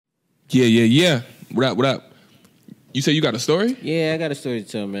Yeah. What up? You say you got a story? Yeah, I got a story to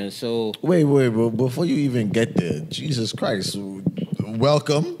tell, man. So Wait, before you even get there, Jesus Christ,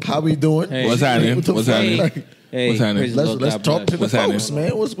 welcome. How we doing? Hey. What's happening? What's happening? hey, What's happening? praise the Lord, Let's God talk bless. to the What's folks, happening?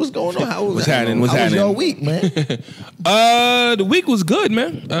 man. What's going on? What's happening? What's How happening? was your week, man? The week was good,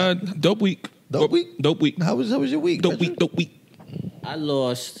 man. Dope week. Dope week? Dope week. How was your week? Dope week. I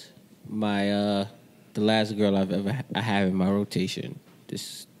lost my the last girl I have in my rotation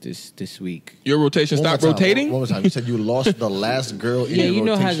this week. Your rotation One more stopped time. rotating? One more time. You said you lost the last girl in Yeah, your you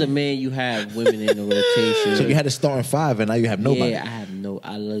know, rotation. as a man, you have women in the rotation. So you had to start in 5, and now you have nobody. Yeah, I have no.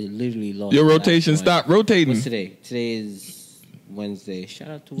 I literally lost. Your the last rotation one. stopped rotating. What's today? Today is Wednesday. Shout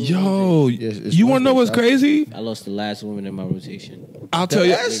out to Yo, Wednesday. Yes, it's you want to know Wednesday. what's crazy? I lost the last woman in my rotation. I'll tell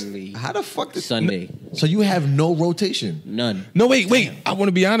you. Yes? Literally. How the fuck did Sunday. So you have no rotation? None. No, wait. I want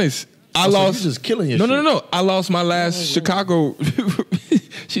to be honest. I So lost. you just killing your No. shit. I lost my last Chicago.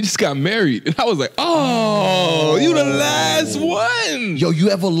 She just got married, and I was like, "Oh, you the last one." Yo, you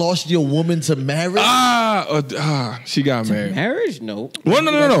ever lost your woman to marriage? She got married. Marriage? No. Well,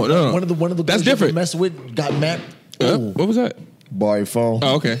 no. One of the That's girls you ever different. messed with got married. What was that? Borrow phone.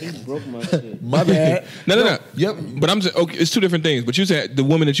 Oh, okay. He broke my shit. My bad. No. Yep. But I'm just okay. It's two different things. But you said the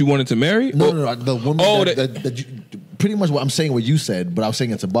woman that you wanted to marry. No. The woman Oh, that you, pretty much what I'm saying what you said, but I was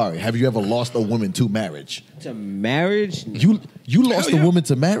saying it to Barry. Have you ever lost a woman to marriage? To marriage? You lost Hell a yeah. woman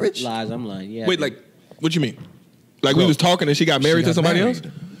to marriage? Lies, I'm lying. Yeah. Wait, like, what you mean? Like we was talking and she got married to somebody else?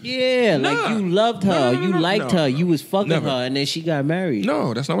 Yeah, Nah. like you loved her, you liked no. her, you was fucking Never. her, and then she got married.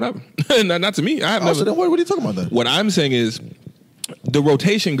 No, that's not what happened. not to me. I have Oh, never. so then what are you talking about then? What I'm saying is, the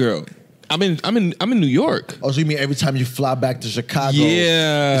rotation girl. I'm in New York. Oh, so you mean every time you fly back to Chicago,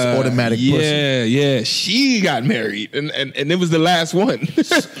 Yeah, it's automatic pussy? Yeah. She got married, and it was the last one.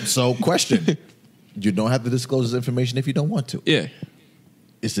 So, question: you don't have to disclose this information if you don't want to. Yeah.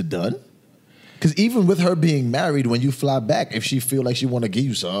 Is it done? Because even with her being married, when you fly back, if she feel like she want to give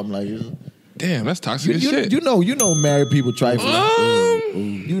you something, like Damn, that's toxic as shit. you know, married people trifle.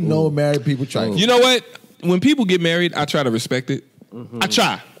 You know, married people trifle. You know what? When people get married, I try to respect it. I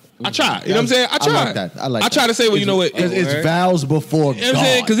try. You know what I'm saying? I try. I like that. I like I try that. to say, well, you know what? Because it's vows before You know what I'm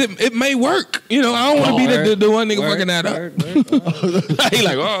saying? God. Because it may work. You know, I don't want to be the one nigga fucking that up. He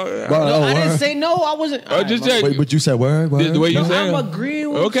like, oh, Bro, No, I word. didn't say no. I wasn't. oh, just check. Wait, but you said word. The way you No, said I'm it. agreeing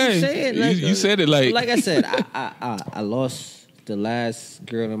with Okay. what you're saying. Like, You said it like. I said, I lost the last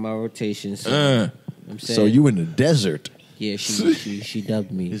girl in my rotation. So I'm saying, So you in the desert? yeah, she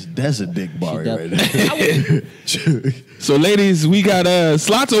dubbed me. It's desert dick bar She right dubbed- there. So, ladies, we got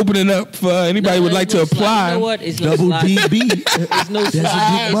slots opening up for anybody would like to apply. You know what? It's no Double slot. DB. It's no Desert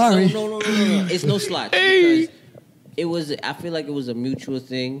slot. Dick Barry. No. It's no slot. Hey. Because it was. I feel like it was a mutual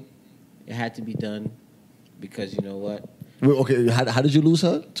thing. It had to be done because you know what? Wait, okay, how did you lose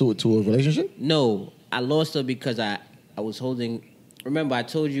her to a relationship? No, I lost her because I was holding. Remember, I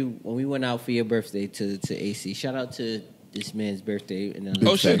told you when we went out for your birthday to AC. Shout out to this man's birthday.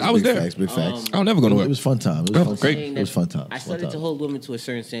 Oh, shit, I was big there. Facts, big facts. I'll never go It nowhere. was fun time. It Oh, was fun great. It was fun time. I started to hold women to a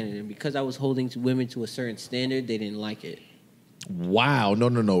certain standard, and because I was holding women to a certain standard, they didn't like it. Wow,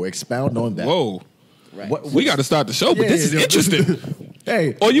 no. Expound on that. Whoa. Right. We got to start the show, but this is interesting.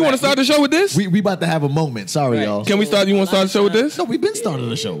 Hey, Oh, you want to start the show with this? we about to have a moment. Sorry, Right. y'all. Can we start? You want to start the show with this? No, we've been starting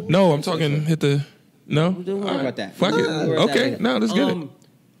the show. No, I'm talking. Hit the. No. Don't worry about that. Fuck it. Don't worry about Okay. that. No, let's get it.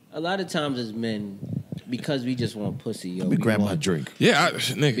 A lot of times as men, because we just want pussy, yo. Let me we grab my want- drink. Yeah,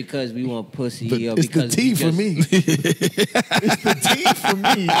 nigga. Because we want pussy, yo. It's the because tea we for just- me. It's the tea for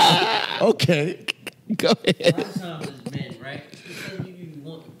me. Okay. Go A ahead. lot of times as men, right? Because we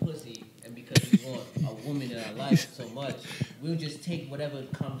want the pussy and because we want a woman in our life so much, we'll just take whatever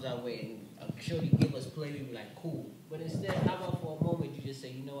comes our way and I'm sure you give us play, we be like, cool. But instead, how about for a moment you just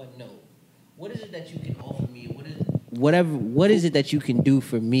say, you know what, no. What is it that you can offer me? What is it that you can do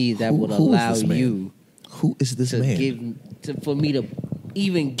for me that would Who is allow this man? you Who is this to man? for me to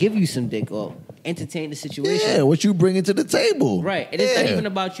even give you some dick or entertain the situation? Yeah, what you bringing to the table? Right. And it's not Yeah. even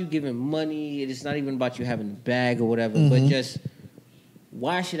about you giving money. It's not even about you having a bag or whatever. Mm-hmm. But just,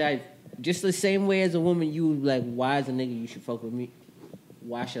 why should I, just the same way as a woman, you would be like, why is a nigga you should fuck with me?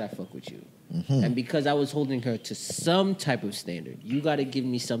 Why should I fuck with you? Mm-hmm. And because I was holding her to some type of standard, you got to give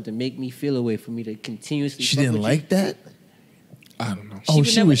me something, make me feel a way for me to continuously She fuck didn't with like that? I don't know. Oh, would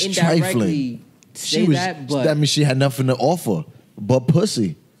she never was indirectly trifling. say that, but that means she had nothing to offer but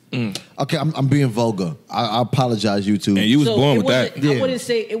pussy. Okay, I'm being vulgar. I apologize, YouTube. And you was born with that. I wouldn't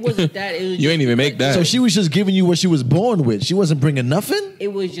say it wasn't that. It was You ain't even make that. So she was just giving you what she was born with. She wasn't bringing nothing.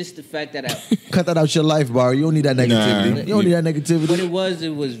 It was just the fact that Cut that out your life, Bar. You don't need that negativity. Nah. You don't need that negativity. what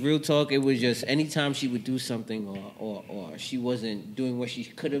it was real talk. It was just anytime she would do something or she wasn't doing what she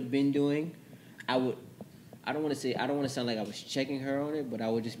could have been doing, I don't want to sound like I was checking her on it, but I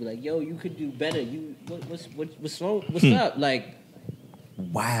would just be like, "Yo, you could do better. What's wrong? What's up?" Like,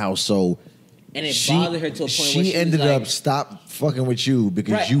 wow. So, and it bothered her to a point where she ended was like, up stop fucking with you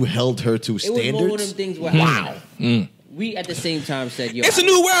because Right. you held her to It standards. was one of them things where Wow. we at the same time said, "Yo, It's a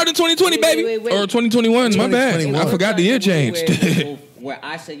new world in 2020, baby. Wait. Or 2021. My bad. 2021. I forgot the year changed. Where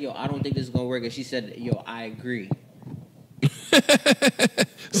I said, "Yo, I don't think this is gonna work," and she said, "Yo, I agree."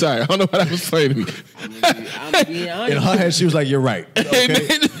 Sorry, I don't know what I was playing to me. I'm being honest. In her head, she was like, "You're right.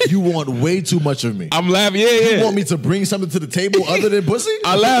 Okay? You want way too much of me. I'm laughing. Yeah. You want me to bring something to the table other than pussy?"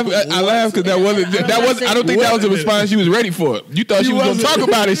 I laugh because that wasn't. I don't think that was a response she was ready for. You thought she was gonna talk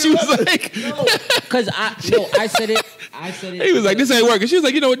about it. She was like, Because I said it. he was like, this ain't working. She was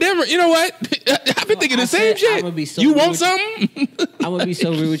like, you know what, Denver? You know what? I've been thinking the same shit. I'ma be so You rude want with something? I'm gonna be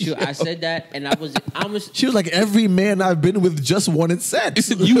so real with you. I said that, and I was. She was like, "Every man I've been with just wanted sex.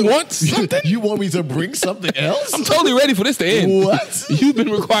 You want something? You want me to bring something else?" I'm totally ready for this to end. What? You've been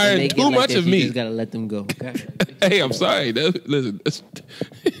requiring Make it too like much this, of you me. just gotta let them go. Hey, I'm sorry. Listen,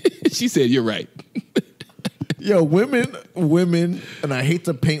 she said you're right. Yo, women, and I hate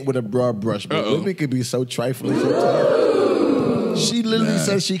to paint with a broad brush, but women can be so trifling sometimes. She literally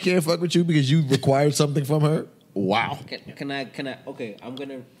says she can't fuck with you because you required something from her. Wow. Can I? Okay, I'm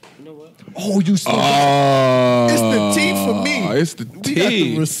gonna. You know what? Oh, you still it's the tea for me. It's the We got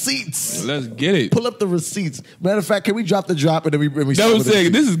tea. the receipts. Let's get it. Pull up the receipts. Matter of fact, can we drop the drop and then we That was start with the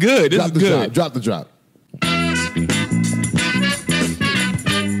saying, receipts? this is good. This Drop is the good. drop. Drop the drop.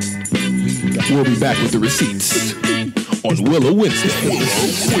 We'll be back with the receipts on Willa Wednesday.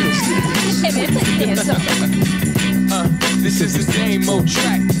 This is the same old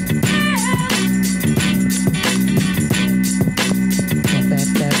track.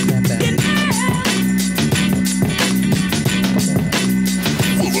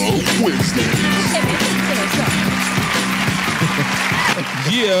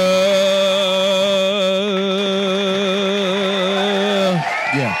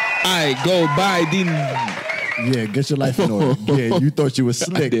 Yeah. I go by the. Yeah, get your life in order. Yeah, you thought you were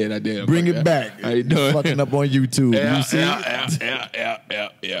slick. I did. Bring it back. How you doing? Fucking up on YouTube. You see? Yeah.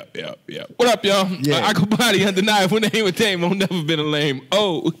 What up, y'all? Yeah. I go by the undeniable name of Tame. I've never been a lame.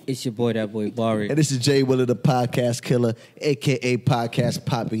 Oh. It's your boy, that boy Barry. And this is Jay Willa, the podcast killer, a.k.a. Podcast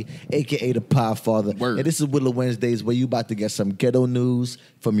Poppy, a.k.a. the Pod Father. Word. And this is Willa Wednesdays, where you about to get some ghetto news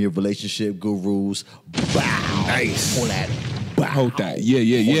from your relationship gurus. Wow. Nice. All that. Wow. Hold that.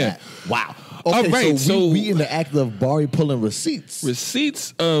 Yeah. All that. Wow. Okay, All right, so we in the act of Barry pulling receipts.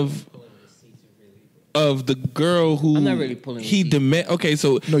 Receipts of the girl who I'm not really pulling he receipts. demand. Okay,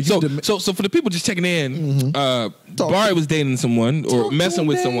 so No, you so for the people just checking in, Barry was dating someone or Talk messing to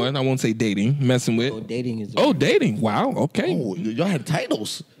with me. someone. I won't say dating, messing with. Oh, dating is. Dating. Wow. Okay. Oh, y'all had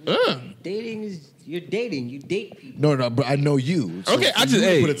titles. Dating is. You're dating. You date people. No, but I know you. So Okay, I for just you to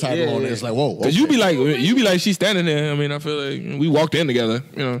hey, put a title on it. It's like, whoa. Cause you be like she's standing there. I mean, I feel like we walked in together.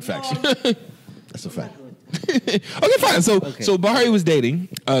 You know, facts. That's a fact. Okay, fine. So Bahari was dating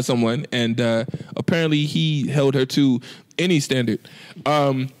someone, and apparently he held her to any standard.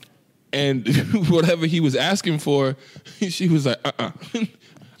 And whatever he was asking for, she was like,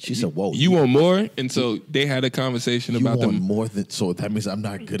 She said, whoa. You want more? And so they had a conversation You about want them. more than, so that means I'm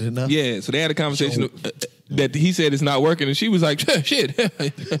not good enough? Yeah, so they had a conversation that he said it's not working, and she was like, shit, hell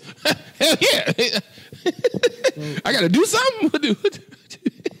yeah. I got to do something.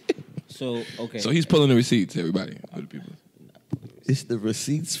 So okay. So he's pulling the receipts, everybody. For the people. It's the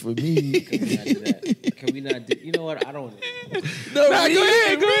receipts for me. Can we not do that? Can we not do? You know what? I don't. No, Nah,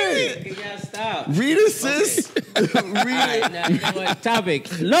 read go it, ahead. Can y'all stop? Read it, sis. Read All it. right, now, you know what? Topic.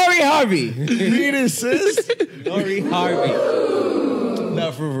 Lori Harvey. Read it, sis. Lori Harvey.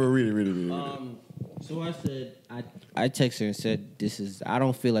 Not for read it. So I said, I texted her and said, I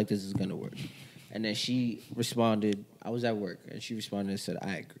don't feel like this is gonna work. And then she responded, I was at work, and she responded and said,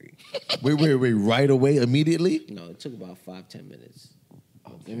 I agree. Wait, right away, immediately? No, it took about 5-10 minutes.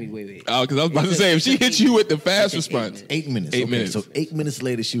 Let me wait. Oh, because I was about to say, if she hit you with the fast It took response. 8 minutes. 8 Okay, minutes. So 8 minutes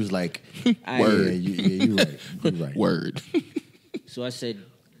later, she was like, Word. you're right. You're right. Word. So I said,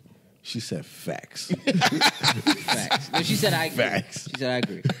 She said facts. facts. No, she said, I agree. Facts. She said, I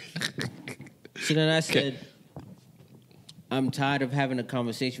agree. So then I said, I'm tired of having a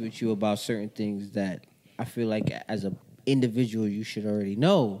conversation with you about certain things that I feel like as individual you should already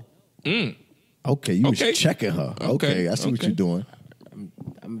know. Okay, you was checking her. Okay, I see what you're doing.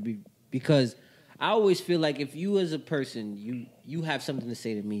 Because I always feel like if you as a person, you have something to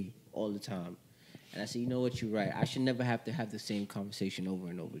say to me all the time. And I say, you know what, you're right. I should never have to have the same conversation over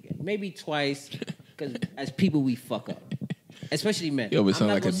and over again. Maybe twice, because as people, we fuck up. Especially men. Yo, but I'm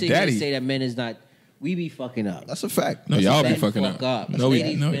not like going to sit here and say that men is not... We be fucking up. That's a fact. No, y'all be Men fucking fuck up. No,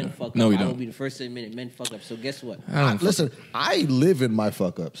 Ladies, no, men fuck no, up. we I don't. will be the first to admit it. Men fuck up. So guess what? Listen, I live in my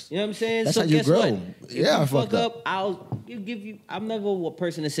fuck ups. You know what I'm saying? That's so how you guess grow. what? Yeah, I If you fucked up. I'm never a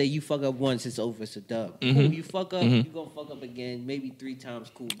person to say you fuck up once, it's over, it's a dub. Cool, you fuck up, you gonna fuck up again, maybe 3 times,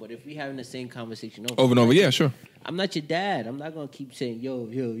 cool. But if we having the same conversation over and over, yeah, sure. I'm not your dad. I'm not gonna keep saying yo.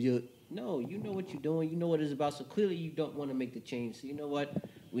 No, you know what you're doing. You know what it's about. So clearly you don't want to make the change. So you know what?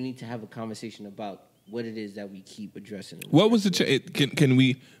 We need to have a conversation about what it is that we keep addressing. What was the change? Can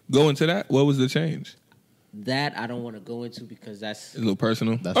we go into that? What was the change? That I don't want to go into because that's a little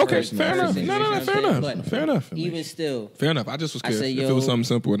personal. That's okay, personal. fair enough. No, fair enough. But fair enough. Even still, fair enough. I just was curious say, if it was something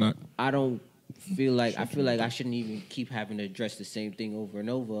simple or not. I don't feel like I shouldn't even keep having to address the same thing over and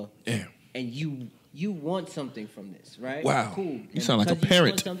over. Yeah. And you want something from this, right? Wow. Cool. You sound like a because parent.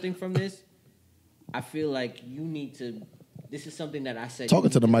 You want something from this. I feel like you need to. This is something that I said. Talking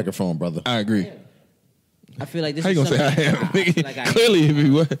to the microphone, brother. I agree. Yeah. I feel like this How you is gonna say I am? feel like Clearly, if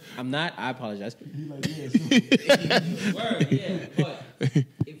you what? I'm not. I apologize. Word, yeah. But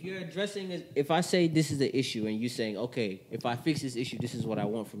if you're addressing it, if I say this is the issue and you're saying, okay, if I fix this issue, this is what I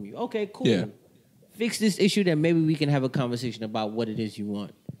want from you. Okay, cool. Yeah. Fix this issue, then maybe we can have a conversation about what it is you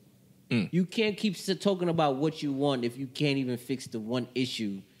want. You can't keep talking about what you want if you can't even fix the one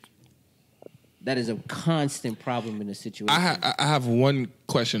issue that is a constant problem in a situation. I have one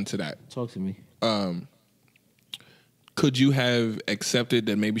question to that. Talk to me. Could you have accepted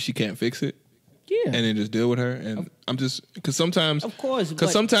that maybe she can't fix it? Yeah. And then just deal with her? And I'm just, because sometimes, Of course, because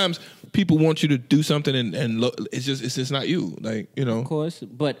but- sometimes people want you to do something and look, it's just not you. Like, you know. Of course,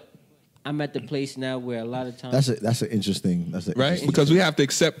 but I'm at the place now where a lot of times That's an interesting. Right? Because we have to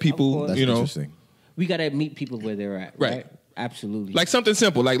accept people, That's you know. interesting. we got to meet people where they're at. Right. Right. Absolutely. Like something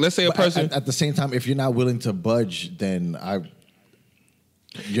simple. Like, let's say a But person. at the same time, if you're not willing to budge, then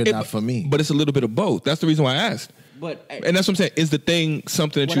you're not for me. But it's a little bit of both. That's the reason why I asked. But And that's what I'm saying. Is the thing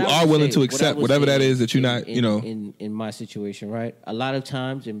something that what you I are would willing say- to what I accept, would whatever say that is that you're not, in, you know. in my situation, right? A lot of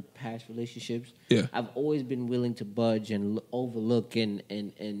times in past relationships, Yeah. I've always been willing to budge and overlook and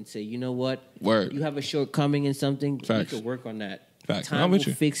say, you know what? Word. You have a shortcoming in something. Facts. We could work on that. Facts. Time I'm will with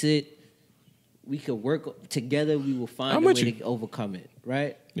you. fix it. We could work together. We will find I'm a way with you. to overcome it,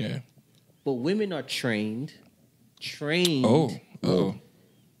 right? Yeah. But women are trained Oh.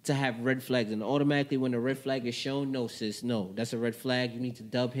 to have red flags, and automatically when the red flag is shown, no, sis, no, that's a red flag. You need to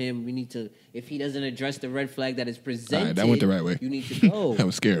dub him. We need to, if he doesn't address the red flag that is presented, All right, that went the right way. You need to go. That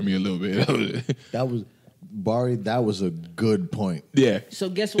was scaring me a little bit. That was Bari. That was a good point. Yeah. So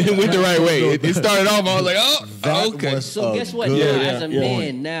guess what? It went the right way. It started off, I was like, oh, That okay. was So a guess what? good Now, as a point.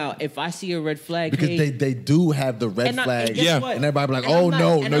 man, now if I see a red flag, Because hey, they do have the red flag, guess Yeah. what? and everybody be like, And "Oh I'm not-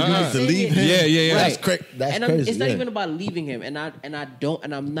 no, and no, I'm you not need to saying leave it- him." Yeah. That's Right. That's and crazy. it's not yeah. even about leaving him, and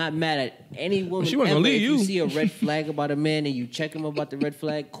I'm not mad at any woman. she wasn't ever. gonna leave If you. you see a red flag about a man and you check him about the red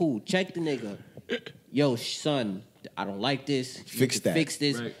flag, cool. Check the nigga. Yo, son, I don't like this. You Fix need to that. Fix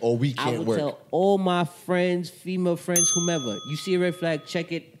this. Right. Or we I can't will work. tell all my friends, female friends, whomever. You see a red flag,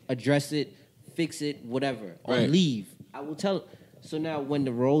 check it, address it, fix it, whatever, or Right. leave. I will tell. So now, when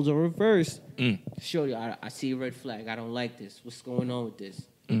the roles are reversed, shorty, I see a red flag. I don't like this. What's going on with this?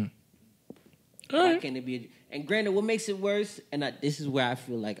 All Why right. can't it be? And granted, what makes it worse, and this is where I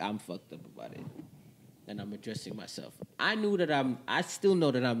feel like I'm fucked up about it, and I'm addressing myself. I still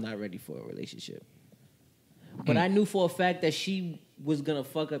know that I'm not ready for a relationship, but I knew for a fact that she was gonna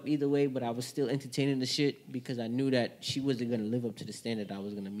fuck up either way. But I was still entertaining the shit because I knew that she wasn't gonna live up to the standard I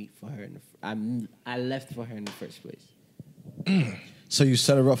was gonna meet for her. I left for her in the first place. So you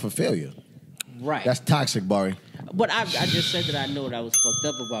set her up for failure. Right. That's toxic, Bari. But I just said that I know that I was fucked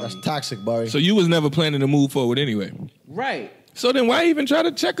up about That's me. toxic, Bari. So you was never planning to move forward anyway. Right. So then why even try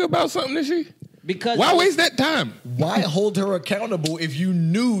to check her about something that she? Because Why waste that time? Why hold her accountable if you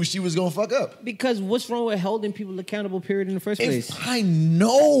knew she was gonna fuck up? Because what's wrong with holding people accountable? Period. In the first place. If I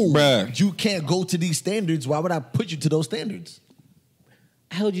know Bruh. you can't go to these standards, why would I put you to those standards?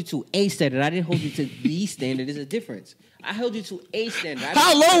 I held you to a standard. I didn't hold you to the standard. There's a difference. I held you to a standard.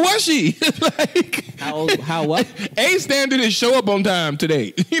 How low was she? Like, how what? A standard is show up on time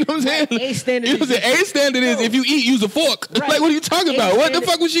today. You know what I'm saying? A standard. You know what I'm saying? A standard is if you eat, use a fork. Right. Like, what are you talking about? What the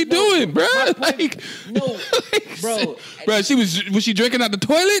fuck was she doing, bro? Like, no, bro. Bro, was she drinking out the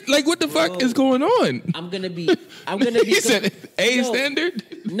toilet? Like, what the fuck is going on? I'm gonna be. He said A standard.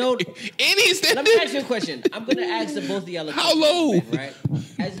 No, any standard. Let me ask you a question. I'm gonna ask the both of y'all. How low? Men, right?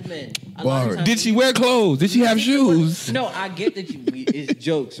 As men, a lot of times did she wear clothes? Did she have shoes? No, I get that it's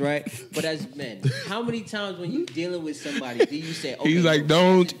jokes, right? But as men, how many times when you dealing with somebody do you say, okay, he's like,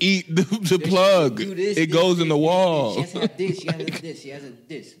 don't eat the plug. It goes in the wall. She has to have this, she has to have this, she has to have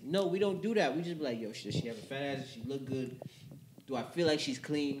this. No, we don't do that. We just be like, yo, does she have a fat ass? Does she look good? Do I feel like she's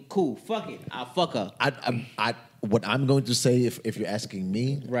clean? Cool, fuck it. I'll fuck her. What I'm going to say, if you're asking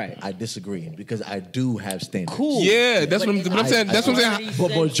me, right? I disagree because I do have standards. Cool. Yeah, that's what I'm saying. That's what I'm saying.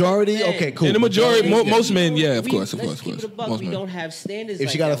 But majority, okay, cool. In the majority, most men, yeah, of course. We don't have standards. If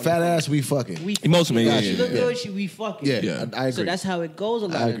she got a fat ass, we fucking. Most men, yeah. She look good, we fucking. Yeah, I agree. So that's how it goes a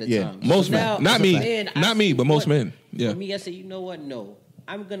lot of the time. Most men, not me, but most men. Yeah. For me, I say, you know what? No.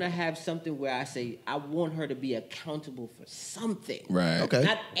 I'm going to have something where I say I want her to be accountable for something. Right. Okay.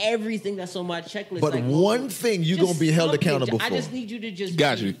 Not everything that's on my checklist. But like, one thing you're going to be held accountable for. I just need you to just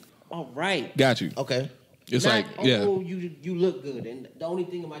Got you. All right. Got you. Okay. It's not, you look good, and the only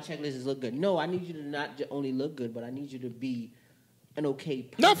thing on my checklist is look good. No, I need you to not only look good, but I need you to be an okay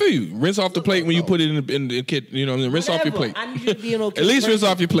person. Not for you. Rinse off the plate when you put it in the kit. You know, rinse off your plate. I need you to be an okay At least person. rinse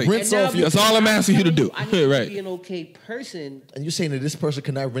off your plate. That's all I'm asking you to do. I need you right. to be an okay person. And you're saying that this person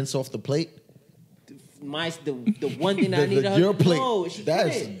cannot rinse off the plate? The one thing I need to your plate. No,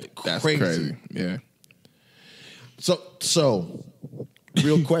 That's crazy. Yeah. So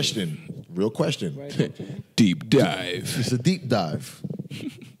real question. Right. Deep dive. It's a deep dive.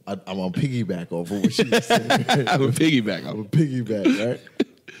 I'm on piggyback off of what she was saying. I'm a piggyback, right?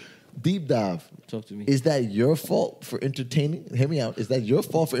 Deep dive. Talk to me. Is that your fault for entertaining? Hear me out. Is that your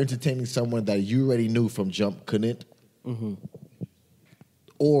fault for entertaining someone that you already knew from jump couldn't? Mm-hmm.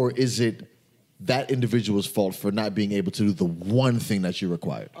 Or is it that individual's fault for not being able to do the one thing that you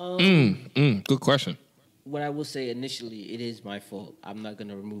required? Good question. What I will say initially, it is my fault. I'm not going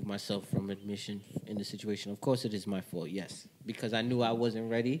to remove myself from admission in the situation. Of course, it is my fault, yes. Because I knew I wasn't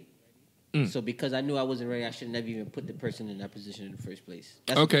ready. So because I knew I wasn't ready, I should never even put the person in that position in the first place.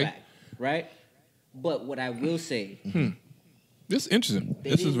 That's a fact, right? But what I will say... This is interesting.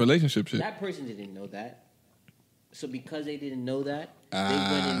 This is relationship shit. That person didn't know that. So because they didn't know that, they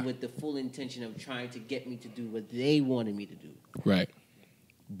went in with the full intention of trying to get me to do what they wanted me to do. Right.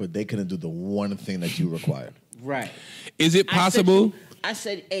 But they couldn't do the one thing that you required. Right. Is it possible? I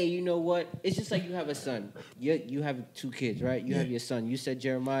said, hey, you know what? It's just like you have a son. You have 2 kids, right? You have your son. You said,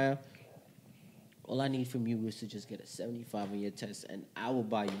 Jeremiah, all I need from you is to just get a 75 on your test, and I will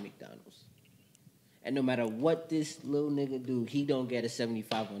buy you McDonald's. And no matter what this little nigga do, he don't get a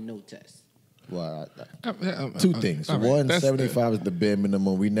 75 on no test. Well, 2 things. Right. One, 75 is the bare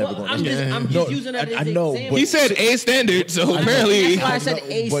minimum. We never going to... I'm just using that as an example. He said A standard, so apparently... That's why I said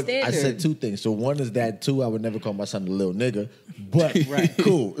A standard. I said 2 things. So one is that, 2, I would never call my son a little nigga. But,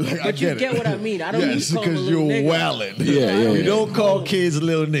 cool. Like, but you get what I mean. I don't need to call him a little nigga. Because you're wildin'. You don't call kids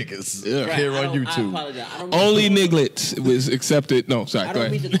little niggas here on YouTube. I apologize. Only Niglet was accepted. No, sorry, I go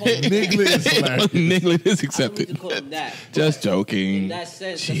don't ahead. mean to call him Niglet is I accepted. don't mean to call him that. Just joking. In that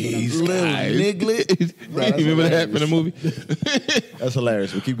sense, Jeez, Little guys. Niglet. Right, you remember that from the movie? That's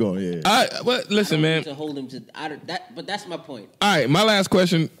hilarious. But keep going. Well, listen, man. To hold him to that, but that's my point. All right, my last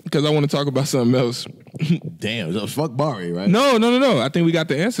question, because I want to talk about something else. Damn, that was fuck Barry, right? No. I think we got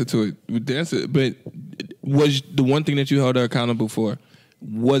the answer to it. The answer, but was the one thing that you held her accountable for?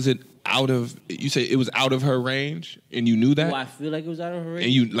 Was it out of? You say it was out of her range, and you knew that. Do I feel like it was out of her range?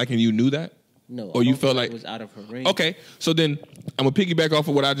 And you knew that. No. Or you felt like it was out of her range. Okay, so then I'm gonna piggyback off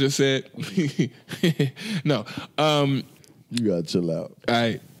of what I just said. No. You gotta chill out. All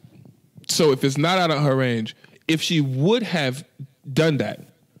right. So if it's not out of her range, if she would have done that,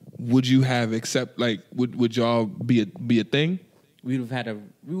 would you have would y'all be a thing? We would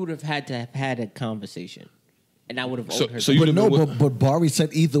have had to have had a conversation. And I would have owed her. So you but Barry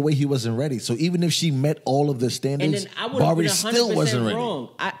said either way he wasn't ready. So even if she met all of the standards, and then I would have Barry been 100% still wasn't ready. wrong.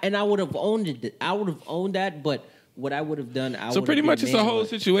 I would have owned it. I would have owned that, but what I would have done, so pretty much it's the whole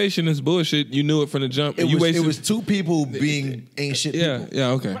situation is bullshit. You knew it from the jump. It was 2 people being ain't shit people.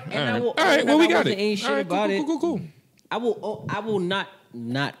 Yeah, okay. And all right, well, we got it. Ain't shit all right, about cool. it. I will not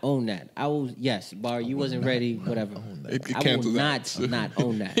own that. I will, yes, Bar, you wasn't ready, whatever. It I will cancels not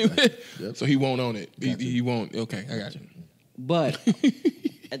own that. So he won't own it. He won't. Okay, I got you. But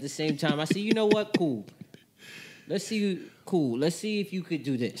at the same time, I say, you know what? Cool. Let's see. Cool. Let's see if you could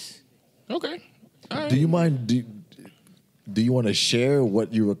do this. Okay. All right. Do you mind? Do you want to share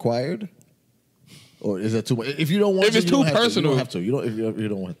what you required, or is that too much? If you don't want, if it's too personal, you don't have to. You don't. If you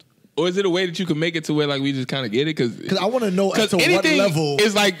don't want to. Or is it a way that you can make it to where like we just kind of get it? Because I want to know as to what level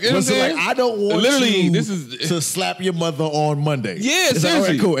is like. You know what I'm saying? Like, I don't want literally. you This is to slap your mother on Monday. Yeah, it's seriously. like, all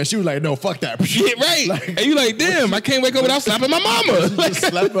right, cool. And she was like, "No, fuck that." Yeah, right. Like, and you like, damn, I can't wake up without slapping my mama. Like,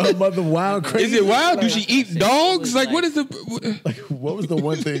 slapping her mother wild crazy. Is it wild? Like, Do she eat dogs? Like, what is the? Like, what was the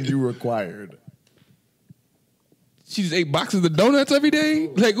one thing you required? She just ate boxes of donuts every day.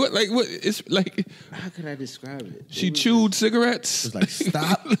 Like what? Like what? It's like. How can I describe it? She chewed cigarettes. It's like,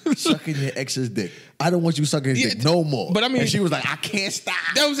 stop sucking your ex's dick. I don't want you sucking his dick no more. But I mean, and she was like, I can't stop.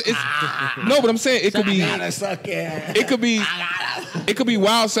 That was no, but I'm saying it could be. I gotta suck it. It could be. It could be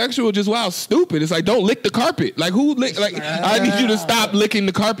wild sexual, just wild stupid. It's like don't lick the carpet. Like who lick? Like I need you to stop licking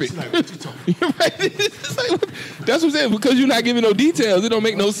the carpet. Like, you're right. It's like, that's what I'm saying. Because you're not giving no details, it don't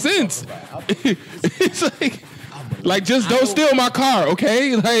make no sense. It's like just don't steal my car,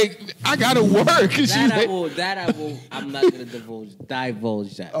 okay? Like I gotta work. That I will. I'm not gonna divulge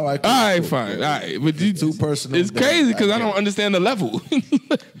that. All right, cool. All right, fine. All right, but too personal. It's crazy because I don't understand the level.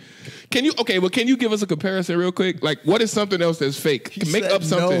 Can you? Okay, well, can you give us a comparison real quick? Like, what is something else that's fake? Make up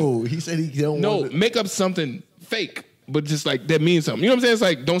something. No, he said he don't. No, make up something fake, but just like that means something. You know what I'm saying? It's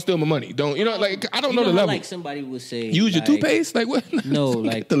like don't steal my money. Don't like I don't know the level. Like somebody would say, use your toothpaste. Like what? No,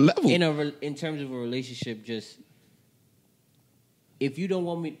 like the level in terms of a relationship. Just if you don't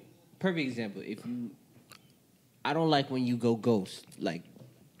want me. Perfect example. I don't like when you go ghost. Like,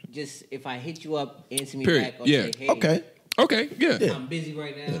 just if I hit you up, answer me back. Or say, hey, okay, yeah. I'm busy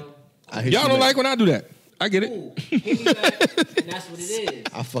right now. Y'all don't like when I do that. I get it. Cool. Hit me back, and that's what it is.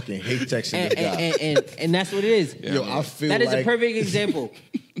 I fucking hate texting this guy. And that's what it is. Yeah, yo, I feel that is like a perfect example.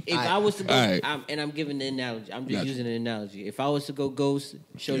 If I was to go, right. I'm giving the analogy. I'm just using an analogy. If I was to go ghost,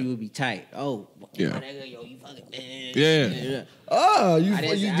 Shorty would be tight. Oh, yeah. My nigga, yo, you fucking man. Yeah. Oh, you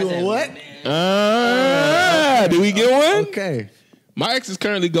doing what? Did we get one? Okay. My ex is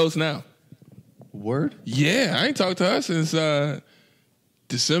currently ghost now. Word? Yeah, I ain't talked to her since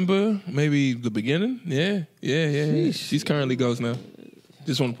December, maybe the beginning. Yeah. She's currently ghost now.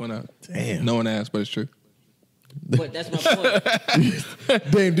 Just want to point out. Damn. No one asked, but it's true. But that's my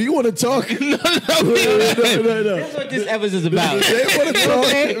point. Damn, do you want to talk? No. That's what this episode is about. They want to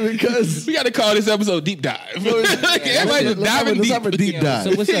talk because we got to call this episode Deep Dive. Everybody just diving let's deep. have a deep dive.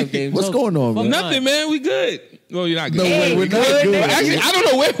 So what's up, Dave? What's going on, man? Nothing, man. We good. Well, you're not good. No way, we're not good. Actually, I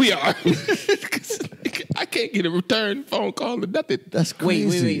don't know where we are. I can't get a return phone call or nothing. That's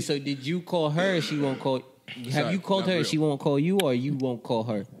crazy. Wait. So did you call her and she won't call? Have you called her and she won't call you, or you won't call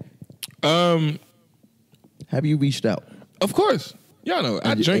her? Have you reached out? Of course. Y'all know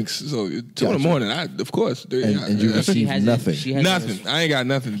I drinks, so 2 in the morning. Of course. And you received nothing. Nothing. I ain't got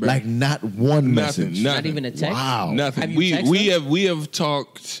nothing, bro. Like not one message. Nothing. Not even a text. Wow. Nothing. Have you We have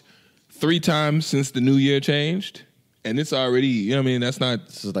talked 3 times since the new year changed, and it's already. You know what I mean? That's not.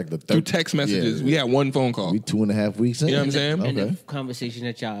 This is like the through text messages. Yeah. We had 1 phone call. We 2.5 weeks in. You know what I'm saying? And Okay. the conversation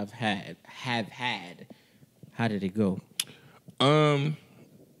that y'all have had, how did it go?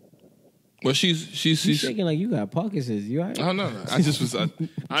 Well, she's shaking like you got Parkinson's. You all right? Oh no. I just was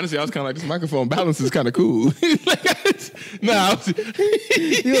honestly, I was kind of like, this microphone balance is kind of cool. You're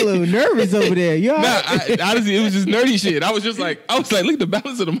a little nervous over there. You all right? Honestly, it was just nerdy shit. I was like, look at the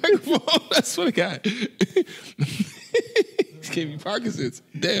balance of the microphone. That's what I got. Gave me Parkinson's.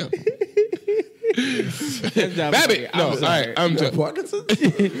 Damn. Babbitt. No, all right. I'm just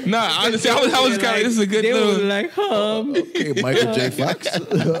Parkinson's? Nah, honestly, I was kind of like, this is a good They little. were like, Okay, Michael J. Fox.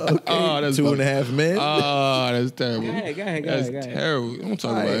 Okay. Oh, that's 2.5 men. Oh, that's terrible. Go ahead. That's terrible. Don't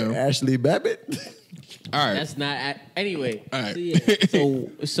talk about him. Ashley Babbitt. All right. That's not anyway. All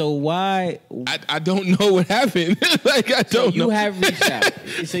right. So why? I don't know what happened. Like I don't know. You have reached out.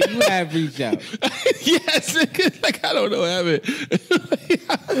 So you have reached out. Yes. Like I don't know what happened.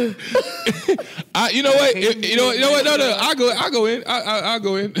 You know what? You know what? No. I'll go in. I'll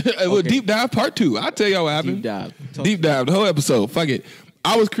go in. Well, deep dive part 2. I'll tell y'all what happened. Deep dive. The whole episode. Fuck it.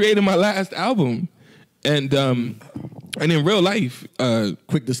 I was creating my last album, and in real life,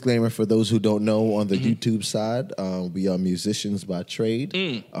 quick disclaimer for those who don't know, on the YouTube side, we are musicians by trade.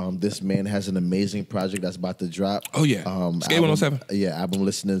 This man has an amazing project that's about to drop. Oh yeah, Skate 107. Yeah, album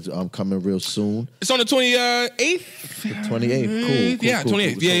listeners coming real soon. It's on the 28th. The 28th, cool. Yeah,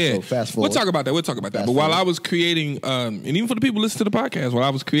 28th. Yeah. So fast forward. We'll talk about that. But while I was creating, and even for the people listening to the podcast, while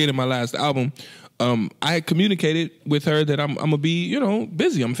I was creating my last album, I had communicated with her that I'm gonna be,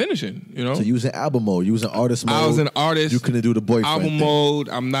 busy. I'm finishing, So you was in album mode. You was in artist mode. I was an artist. You couldn't do the boyfriend album thing. mode.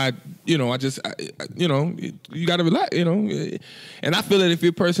 I'm not you know, you know, you got to relax, you know. And I feel that if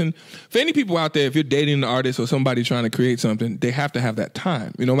you're a person, for any people out there, if you're dating an artist or somebody trying to create something, they have to have that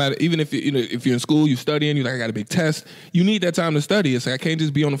time. You know, matter even if you know if you're in school, you're studying, you're like, I got a big test, you need that time to study. It's like I can't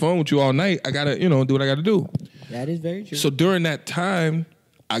just be on the phone with you all night. I gotta, you know, do what I gotta do. That is very true. So during that time,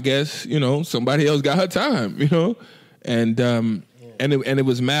 I guess, you know, somebody else got her time, you know, and it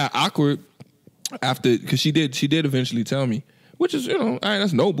was mad awkward after, because she did eventually tell me, which is, you know, all right,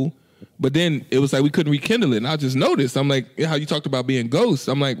 that's noble. But then it was like we couldn't rekindle it, and I just noticed. I'm like, how you talked about being ghosts.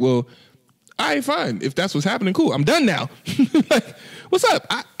 I'm like, well, all right, fine. If that's what's happening, cool. I'm done now. Like, what's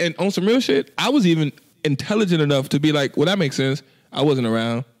up? And on some real shit, I was even intelligent enough to be like, well, that makes sense. I wasn't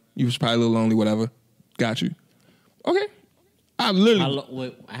around. You was probably a little lonely, whatever. Got you. Okay. I literally.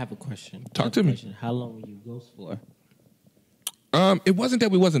 Wait, I have a question. Talk to me. How long were you ghost for? It wasn't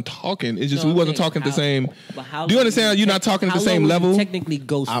that we wasn't talking. It's just we wasn't talking at the same. But how do you understand? You're not talking at the same level. Technically,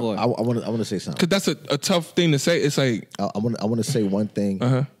 ghost for. I want to say something, because that's a tough thing to say. It's like I want to say one thing,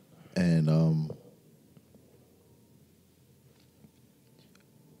 and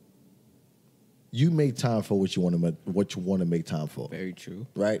you make time for what you want to make time for. Very true.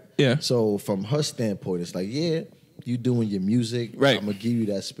 Right. Yeah. So from her standpoint, it's like, yeah, you doing your music. Right. I'm gonna give you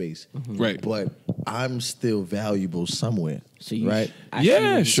that space. Right. But I'm still valuable somewhere. So you right.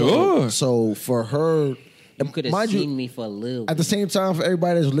 Yeah. Sure. So for her. You could have seen me for a little bit. At the same time, for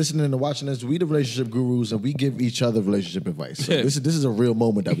everybody that's listening and watching us, we the relationship gurus and we give each other relationship advice. So this is a real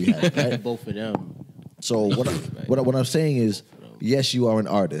moment that we have, right? Both of them. So what I'm saying is, yes, you are an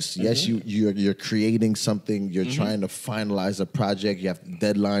artist. Yes, you're creating something. You're trying to finalize a project. You have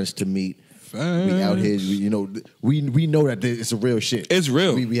deadlines to meet. We out here, we know that it's a real shit. It's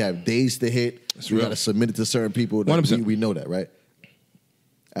real. We have days to hit. We got to submit it to certain people. 100%. We know that, right?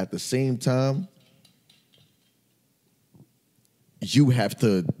 At the same time, you have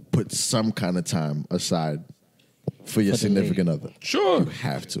to put some kind of time aside for your significant other. Sure. You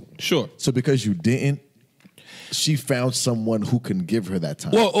have to. Sure. So because you didn't, she found someone who can give her that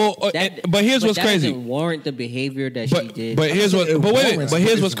time. Well, but here's what's crazy. Doesn't warrant the behavior that she did. But here's what. But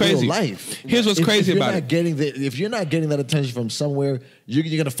here's what's crazy. Life. Here's what's crazy about it. If you're not getting that attention from somewhere,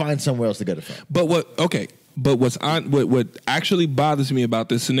 you're gonna find somewhere else to get it from. But what actually bothers me about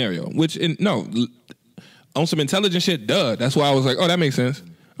this scenario, on some intelligent shit, that's why I was like, oh, that makes sense.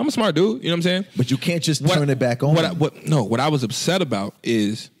 I'm a smart dude, you know what I'm saying? But you can't just turn it back on. What I was upset about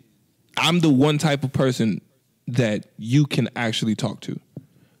is I'm the one type of person that you can actually talk to.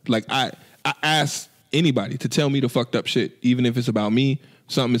 Like I ask anybody to tell me the fucked up shit, even if it's about me,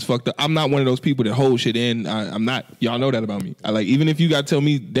 something is fucked up. I'm not one of those people that hold shit in. I'm not. Y'all know that about me. Even if you got to tell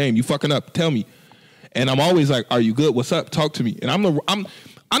me, damn, you fucking up, tell me. And I'm always like, are you good? What's up? Talk to me. And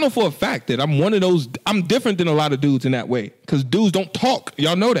I know for a fact that I'm one of those. I'm different than a lot of dudes in that way, because dudes don't talk.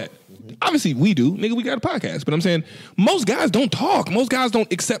 Y'all know that. Obviously, we do. Nigga, we got a podcast. But I'm saying most guys don't talk. Most guys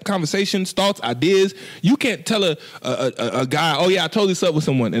don't accept conversations, thoughts, ideas. You can't tell a guy, oh, yeah, I totally slept with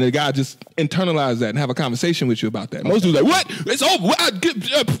someone. And the guy just internalize that and have a conversation with you about that. Most dudes are like, what? It's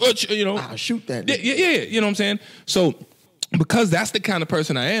over. You know. I'll shoot that. Yeah. You know what I'm saying? So because that's the kind of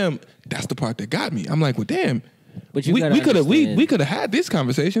person I am, that's the part that got me. I'm like, well, damn. But we could have had these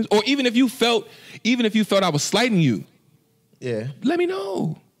conversations. Or even if you felt I was slighting you, yeah, let me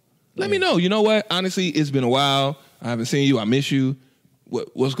know. Let me know. You know what? Honestly, it's been a while. I haven't seen you. I miss you.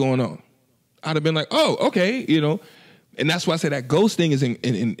 What's going on? I'd have been like, oh, okay, you know. And that's why I say that ghost thing is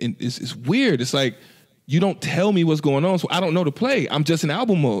it's weird. It's like you don't tell me what's going on, so I don't know to play. I'm just in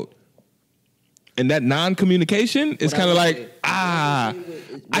album mode. And that non-communication is kind of like, I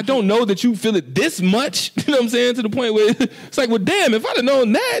don't know that you feel it this much. You know what I'm saying? To the point where it's like, well, damn, if I'd have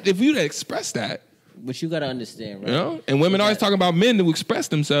known that, if you'd have expressed that. But you gotta understand, right? You know? And women always talking about men who express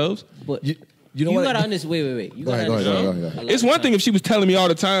themselves. But you know what? Gotta understand. Wait. You gotta go understand. ahead. It's one thing if she was telling me all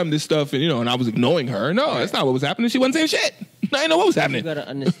the time this stuff, and I was ignoring her. No, that's not what was happening. She wasn't saying shit. I didn't know what was happening. You gotta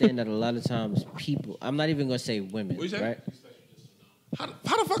understand that a lot of times people. I'm not even gonna say women, right? How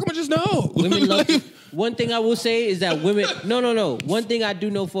the fuck am I just know? Women love. One thing I will say is that women. No. One thing I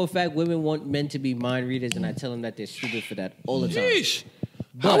do know for a fact: women want men to be mind readers, and I tell them that they're stupid for that all the time. Yeesh.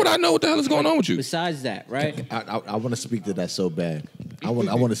 How would I know what the hell is going on with you? Besides that, right? I want to speak to that so bad. I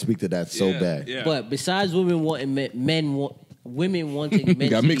want to speak to that so bad. Yeah. But besides women wanting women wanting men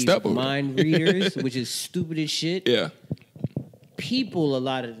got to mixed be up mind readers, which is stupid as shit. Yeah. People a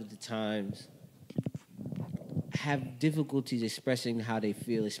lot of the times have difficulties expressing how they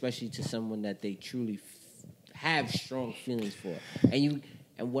feel, especially to someone that they truly have strong feelings for. And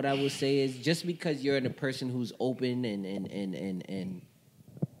what I will say is, just because you're a person who's open and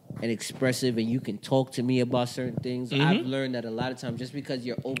and expressive and you can talk to me about certain things, I've learned that a lot of times just because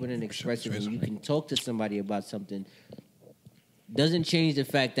you're open and expressive and you can talk to somebody about something doesn't change the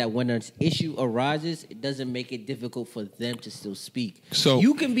fact that when an issue arises, it doesn't make it difficult for them to still speak. So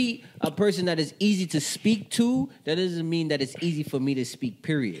you can be a person that is easy to speak to. That doesn't mean that it's easy for me to speak,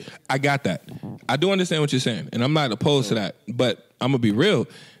 period. I got that. I do understand what you're saying, and I'm not opposed to that. But I'm going to be real.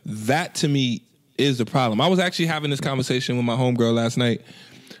 That, to me, is the problem. I was actually having this conversation with my homegirl last night.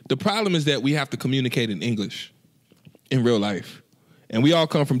 The problem is that we have to communicate in English in real life. And we all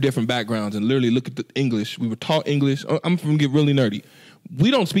come from different backgrounds and literally look at the English. We were taught English. I'm going to get really nerdy.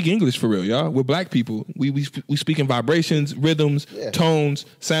 We don't speak English for real, y'all. We're black people. We speak in vibrations, rhythms, tones,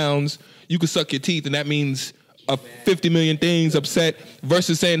 sounds. You can suck your teeth, and that means 50 million things upset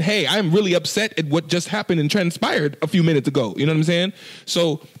versus saying, hey, I'm really upset at what just happened and transpired a few minutes ago. You know what I'm saying?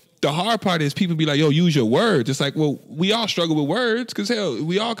 So the hard part is people be like, yo, use your words. It's like, well, we all struggle with words because, hell,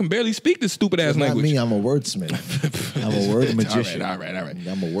 we all can barely speak this stupid-ass language. Not me. I'm a wordsmith. I'm a word magician. All right.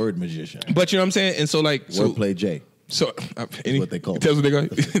 I'm a word magician. But you know what I'm saying? And so, like... Wordplay J. So, that's what they call it. That's what they call it.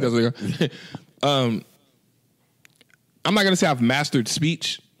 That's what they call it. I'm not going to say I've mastered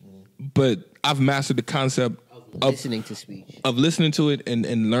speech, but I've mastered the concept of listening to speech. Of listening to it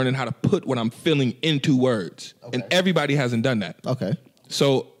and learning how to put what I'm feeling into words. Okay. And everybody hasn't done that. Okay.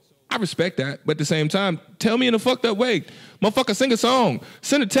 So... I respect that, but at the same time, tell me in a fucked up way. Motherfucker, sing a song,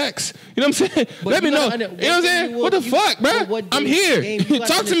 send a text. You know what I'm saying? Let me know. You know what I'm saying? What the fuck, bro? I'm here.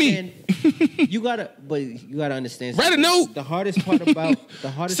 Talk to me. You gotta understand. Write a note. The hardest part about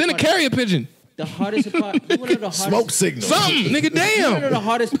send a carrier pigeon. The hardest part. You wanna know the hardest, smoke signal. Something, nigga. Damn. You wanna know the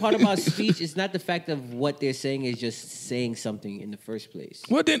hardest part about speech is not the fact of what they're saying; is just saying something in the first place.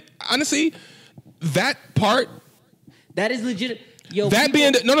 Well, then, honestly, that part. That is legit. Yo, that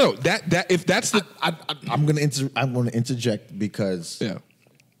being that if that's the I'm gonna interject because you want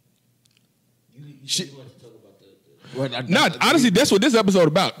to talk about the honestly that's what this episode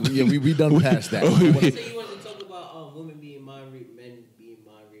about. Yeah, we done past that. You say you wanted to talk about women being mind readers, men being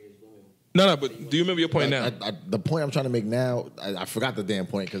mind readers, women. No, but do you remember your point now? The point I'm trying to make now, I forgot the damn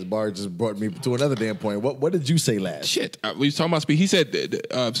point because Bar just brought me to another damn point. What did you say last? Shit, we was talking about speak. He said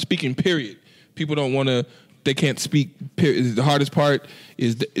speaking. Period. People don't want to. They can't speak. Period. The hardest part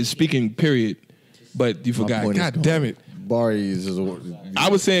is speaking. Period. But you forgot. God damn it. Barry is. I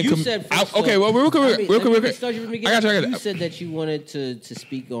was saying. You said first okay. Well, real quick. I got you. You said that you wanted to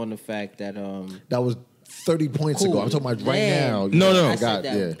speak on the fact that that was 30 points ago. I'm talking about right now. No.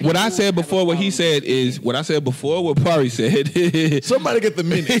 Yeah. What I said before, what he said is what I said before. What Pari said. Somebody get the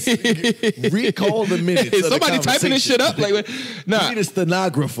minutes. Recall the minutes. Somebody typing this shit up. Like, nah. You need a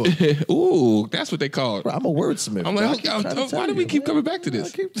stenographer. Ooh, that's what they call it. Bro, I'm a wordsmith. I'm like, why do we keep coming back to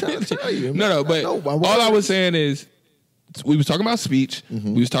this? I keep trying to tell you. No. But all I was saying is, we was talking about speech.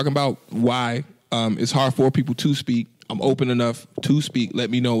 We was talking about why it's hard for people to speak. I'm open enough to speak. Let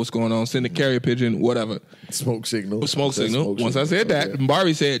me know what's going on. Send a carrier pigeon, whatever. Smoke signal. Once I said that,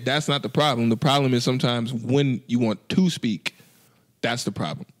 Barbie said that's not the problem. The problem is sometimes when you want to speak, that's the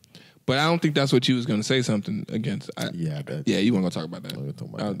problem. But I don't think that's what you was going to say something against. Yeah, I bet. Yeah, you weren't going to talk about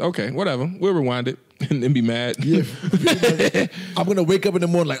that. Okay, whatever. We'll rewind it and then be mad. Yeah. I'm going to wake up in the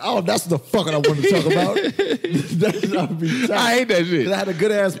morning like, oh, that's the fucking I wanted to talk about. I hate that shit. I had a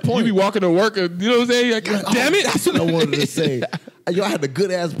good ass point. You be walking to work, you know what I'm saying? Like, God damn it. That's what I wanted to say. Yo, I had a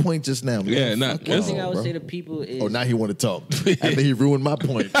good ass point just now. Yeah, one thing I would say to people is... Oh, now he want to talk. After he ruined my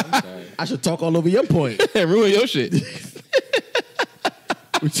point. I'm sorry. I should talk all over your point. Ruin your shit.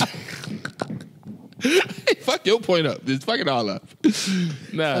 Fuck your point up. Just fuck it all up.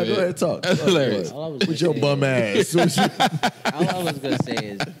 Nah, go ahead, talk. That's hilarious. With your bum ass. All I was gonna say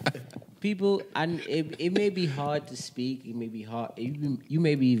is, people. It may be hard to speak. It may be hard. You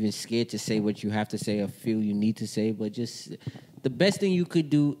may be even scared to say what you have to say or feel you need to say. But just the best thing you could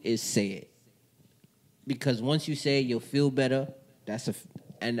do is say it, because once you say it, you'll feel better.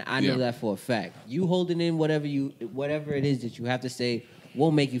 And I know that for a fact. You holding in whatever it is that you have to say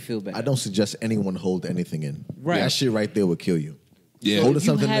won't make you feel better. I don't suggest anyone hold anything in. Right. That shit right there will kill you. Yeah. Holding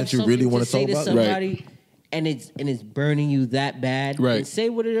something that you really want to talk about. Somebody, and it's burning you that bad. Right. And say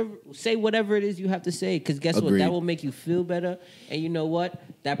whatever it is you have to say. Because guess what? That will make you feel better. And you know what?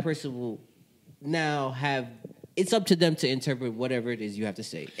 That person will now have. It's up to them to interpret whatever it is you have to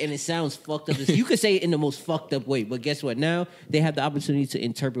say. And it sounds fucked up. You could say it in the most fucked up way. But guess what? Now they have the opportunity to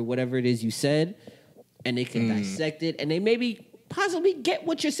interpret whatever it is you said. And they can dissect it. And they maybe possibly get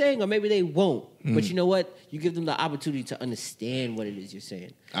what you're saying. Or maybe they won't. But you know what? You give them the opportunity to understand what it is you're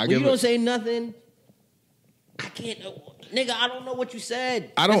saying. When you don't say nothing, I can't... Nigga, I don't know what you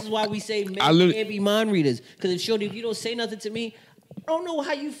said. This is why we say men can't be mind readers. Because if you don't say nothing to me... I don't know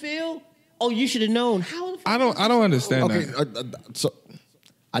how you feel. Oh, you should have known. How? I don't understand Okay, that. so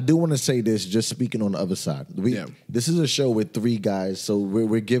I do want to say this. Just speaking on the other side, this is a show with 3 guys, so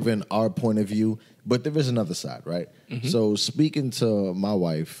we're giving our point of view, but there is another side, right? Mm-hmm. So speaking to my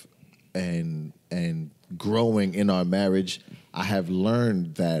wife and growing in our marriage, I have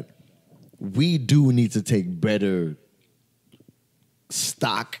learned that we do need to take better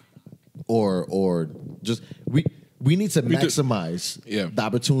stock, or just we need to maximize the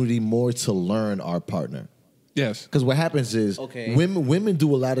opportunity more to learn our partner. Yes. Because what happens is women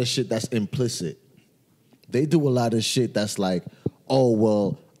do a lot of shit that's implicit. They do a lot of shit that's like, oh,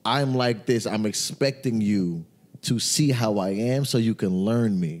 well, I'm like this. I'm expecting you to see how I am so you can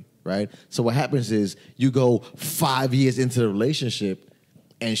learn me, right? So what happens is you go 5 years into the relationship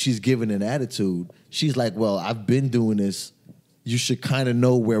and she's giving an attitude. She's like, well, I've been doing this. You should kind of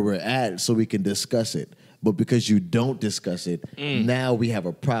know where we're at so we can discuss it. But because you don't discuss it, now we have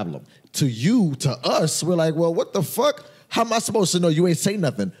a problem. To us, we're like, well, what the fuck? How am I supposed to know? You ain't say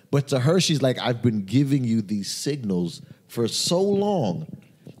nothing. But to her, she's like, I've been giving you these signals for so long,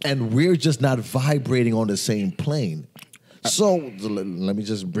 and we're just not vibrating on the same plane. So let me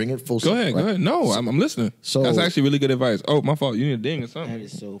just bring it full circle. Go ahead. No, I'm listening. So that's actually really good advice. Oh, my fault. You need a ding or something. That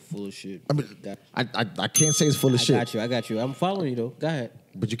is so full of shit. I mean, I can't say it's full of shit. I got you. I'm following you though. Go ahead.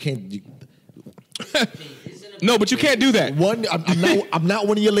 But you can't. No, but you can't do that. I'm not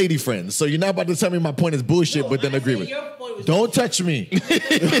one of your lady friends, so you're not about to tell me my point is bullshit, but then agree with it. Don't touch me.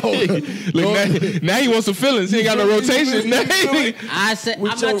 Look, now he wants some feelings. He ain't got no rotation. I said I'm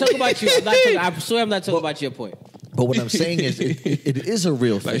not talking about you. I swear I'm not talking about your point. But what I'm saying is, it is a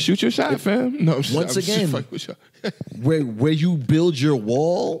real thing. Like, shoot your shot, fam. No, once again, where you build your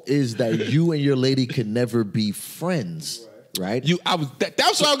wall is that you and your lady can never be friends, right? That's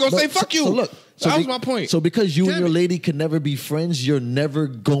what I was gonna say. Fuck you. So look. That was my point. So because you and your lady can never be friends, you're never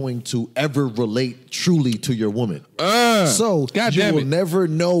going to ever relate truly to your woman. So you will never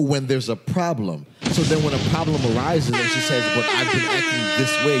know when there's a problem. So then when a problem arises and she says, but I've been acting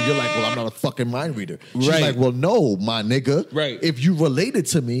this way, you're like, well, I'm not a fucking mind reader. She's like, well, no, my nigga. Right. If you related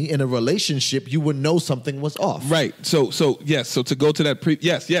to me in a relationship, you would know something was off. Right. So yes. So to go to that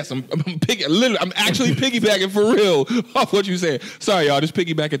yes. I'm actually piggybacking for real off what you said. Sorry, y'all. This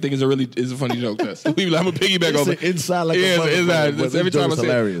piggybacking thing is a funny joke. I'm a piggyback over inside like a motherfucker. Every time I say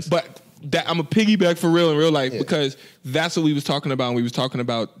hilarious. But that I'm a piggyback for real in real life because that's what we was talking about when we was talking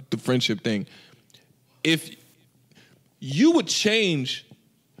about the friendship thing. If you would change,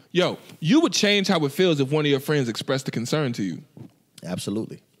 you would change how it feels if one of your friends expressed a concern to you.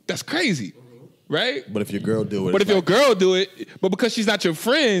 Absolutely. That's crazy, right? But if your girl do it, but because she's not your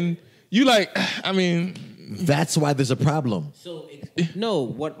friend, you like, I mean, that's why there's a problem. So no,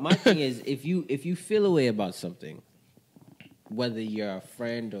 what my thing is, if you feel a way about something, whether you're a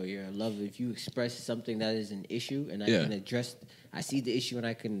friend or you're a lover, if you express something that is an issue and I can address, I see the issue and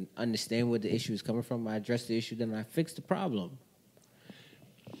I can understand where the issue is coming from, I address the issue, then I fix the problem.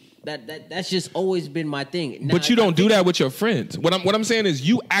 That's just always been my thing. Now, but you don't do that with your friends. What I'm saying is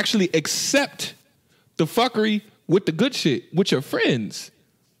you actually accept the fuckery with the good shit with your friends.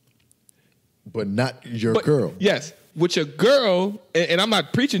 But not your girl. Yes. With your girl, and I'm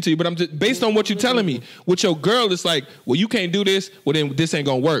not preaching to you, but I'm just based on what you're telling me. With your girl, it's like, well, you can't do this. Well, then this ain't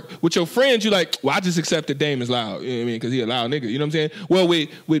gonna work. With your friends, you're like, well, I just accepted Dame is loud. You know what I mean? Because he a loud nigga. You know what I'm saying? Well,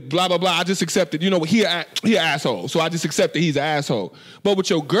 with blah blah blah, I just accepted. You know, he an asshole. So I just accept that he's an asshole. But with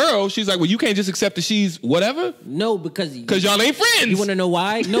your girl, she's like, well, you can't just accept that she's whatever. No, because y'all ain't friends. You want to know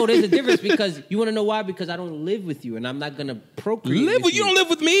why? No, there's a difference because you want to know why? Because I don't live with you, and I'm not gonna procreate. You don't live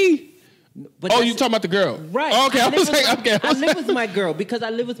with me. But you talking about the girl, right? Oh, okay, I live with my girl because I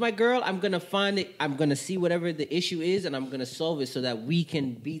live with my girl. I'm gonna find it. I'm gonna see whatever the issue is, and I'm gonna solve it so that we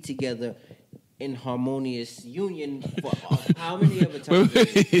can be together in harmonious union for how many ever times.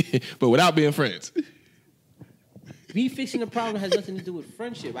 But without being friends. Me fixing a problem has nothing to do with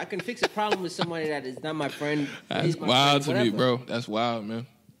friendship. I can fix a problem with somebody that is not my friend. That's wild to me, bro. That's wild, man.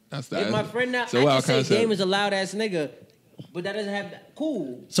 That's my friend now. So I can say Dame is a loud ass nigga. But that doesn't have that.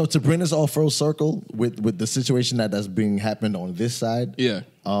 Cool. So to bring this all full circle with the situation that's being happened on this side,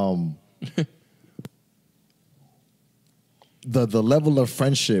 the level of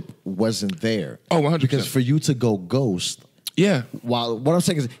friendship wasn't there. Oh, 100%. Because for you to go ghost, while what I'm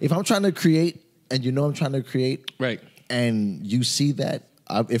saying is, if I'm trying to create, and you know I'm trying to create, right, and you see that,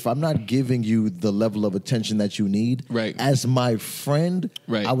 if I'm not giving you the level of attention that you need, right, as my friend,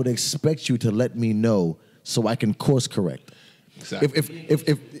 right, I would expect you to let me know so I can course correct. Exactly.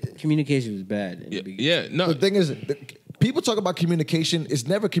 If communication was bad. No. The thing is, people talk about communication. It's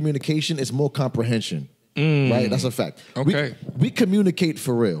never communication. It's more comprehension. Right? That's a fact. Okay. We communicate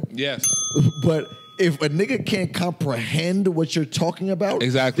for real. Yes. But if a nigga can't comprehend what you're talking about,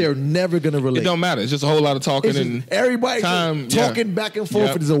 Exactly. they're never gonna relate. It don't matter. It's just a whole lot of talking It's and just everybody's time, talking back and forth.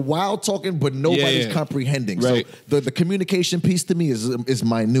 Yep. There's a wild talking, but nobody's Yeah. comprehending. Right. So the communication piece to me is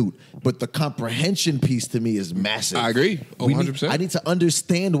minute, but the comprehension piece to me is massive. I agree. Oh, We need- 100%. I need to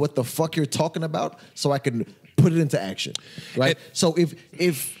understand what the fuck you're talking about so I can put it into action. Right. So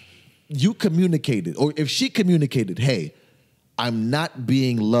if you communicated, or if she communicated, hey, I'm not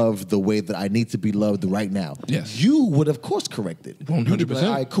being loved the way that I need to be loved right now. Yes. You would, of course, correct it. 100%. You'd be like,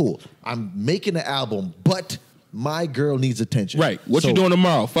 all right, cool. I'm making an album, but my girl needs attention. Right. What you So, doing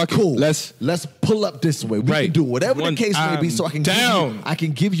tomorrow? Fuck cool. it. Let's pull up this way. We Right. can do whatever One- the case may be, I'm so I can down.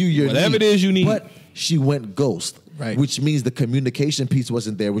 give you your Whatever need. it is you need. But she went ghost. Right. Which means the communication piece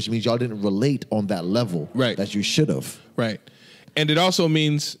wasn't there, which means y'all didn't relate on that level. Right. That you should have. Right. And it also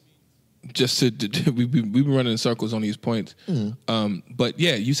means just to we've been running in circles on these points. But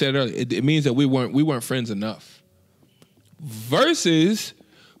yeah, you said it earlier. It means that we weren't friends enough. Versus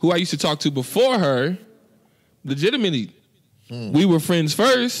who I used to talk to before her, legitimately, we were friends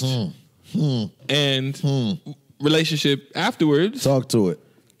first, and relationship afterwards. Talk to it.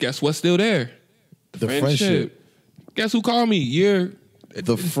 Guess what's still there? The friendship. Guess who called me? You're.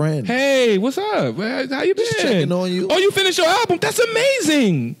 The friend. Hey, what's up? How you been? Just checking on you. Oh, you finished your album? That's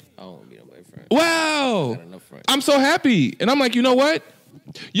amazing. I don't want to be nobody's friend. Wow. Got enough friends. I'm so happy. And I'm like, you know what?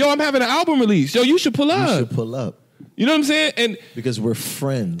 Yo, I'm having an album release. Yo, you should pull You up. should pull up. You know what I'm saying? And Because we're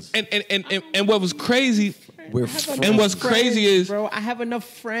friends. what was crazy, We're I have friends. and enough what's crazy is, bro, I have enough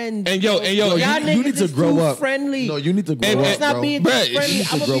friends. And yo, bro. and yo, y'all you niggas need to is grow too up. friendly. No, you need to grow And- up, It's not bro. being Bruh, too friendly. you need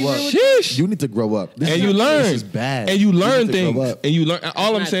to I'm gonna be grow real up. with you. sheesh. You need to grow up. This And is you not- learn. This is bad. And you learn need to things. grow up. And you learn.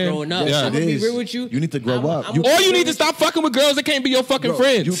 All I'm Not saying, growing up. yeah. I'm gonna it be is. real with you. You need to grow up. I'm You- gonna Or be you real need to with stop fucking with girls that can't be your fucking Bro,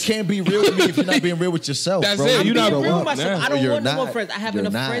 friends. You can't be real with me if you're not being real with yourself. That's bro. it. You You're need to not grow real up. with myself. Nah. I don't You're want no more not. friends. I have You're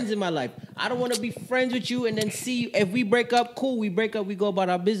enough not. friends in my life. I don't want to be friends with you and then see if we break up. Cool, we break up. We go about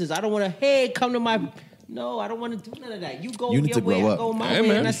our business. I don't want to. Hey, come to my. No, I don't want to do none of that. You go You need your to way. grow I up. go my Hey, way,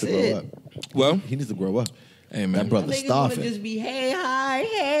 man. and He that's needs to grow it. up. Well, He needs to grow up. hey man. That brother's Niggas want to starving. just be hey, hi,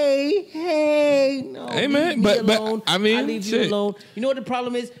 hey. No, Hey, leave man, me but alone. I mean, I leave shit. you alone. You know what the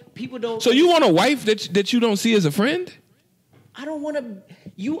problem is? People don't. So you want a wife that you don't see as a friend? I don't want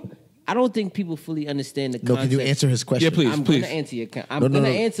to. I don't think people fully understand the No, concept. can you answer his question? Yeah, please. I'm gonna answer your. I'm No, no,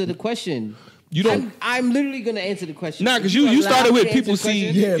 gonna no. answer the question. You don't- I'm literally gonna answer the question. Nah, If because you allow started me with to answer people the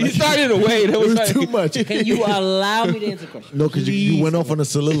question, see. Yeah, You like- started in a way that It was was like, too much. Can you allow me to answer the question? No, because you Please. went off on a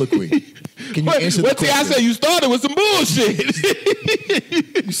soliloquy. Can you What answer the see? I question? said you started with some bullshit.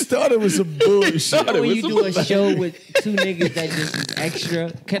 You started with some bullshit. started When with you some do a bullshit. show with two niggas that just is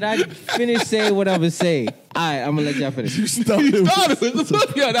extra, can I finish saying what I'm gonna say? All right, I'm gonna let y'all finish. You started You with started with some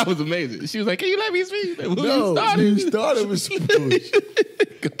bullshit. Yo, that was amazing. She was like, "Can you let me speak?" Like, who you started? you started with some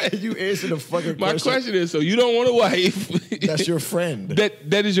bullshit. Can you answer the fucking My question? question is: so you don't want a wife? That's your friend.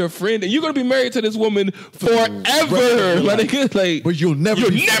 that is your friend, and you're gonna be married to this woman forever. your Like, like, But you'll never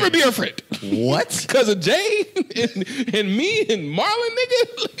be be her friend. What? Because of Jay and me and Marlon,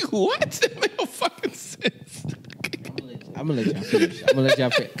 nigga. Like, what? That make no fucking sense. I'm gonna let y'all finish. I'm gonna let y'all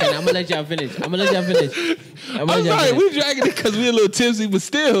finish. I'm gonna let y'all finish. I'm gonna let y'all finish. I'm sorry, we dragging it because we're a little tipsy, but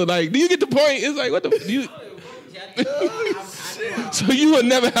still, like, do you get the point? It's like, what the? Do you, so you would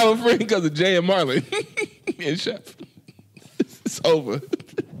never have a friend because of Jay and Marlon and Chef. It's over.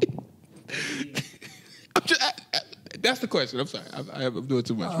 That's the question. I'm sorry. I'm doing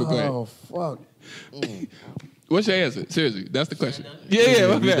too much. But go ahead. Oh, fuck. What's your answer? Seriously, that's the question. Yeah,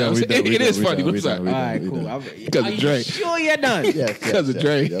 my bad. It is funny. I'm sorry. All right, cool. Because of Drake. Sure, you're done. Yes, Because of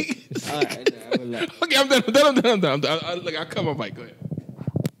Drake. All right, I will let- Okay, I'm done. Look, I'll come on, Mike.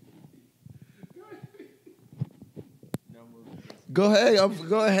 Go ahead.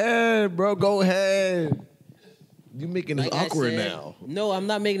 Go ahead, bro. Go ahead. You making this Like I awkward said, now. No, I'm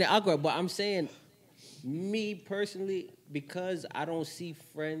not making it awkward, but I'm saying, me personally, because I don't see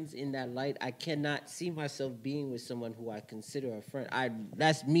friends in that light, I cannot see myself being with someone who I consider a friend.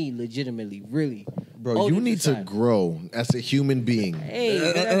 That's me, legitimately, really. Bro, All you jokes need to aside. grow as a human being. Hey, And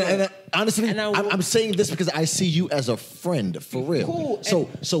whatever. honestly, And I'm saying this because I see you as a friend, for real. Cool.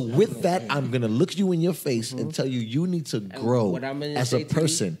 So with that, I'm gonna look you in your face and tell you need to grow what I'm gonna as say a to you-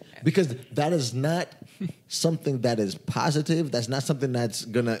 person because that is not something that is positive. That's not something that's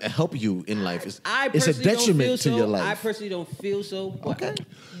gonna help you in life. It's a personally don't feel detriment to so. your life. I personally don't feel so. But Okay.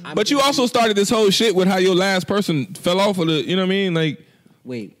 But you also started this whole shit with how your last person fell off of the, you know what I mean? Like,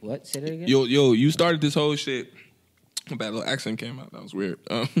 Wait, what? Say that again? you started this whole shit. A bad little accent came out. That was weird.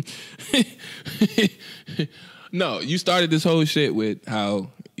 No, you started this whole shit with how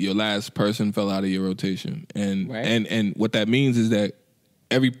your last person fell out of your rotation, and Right. and what that means is that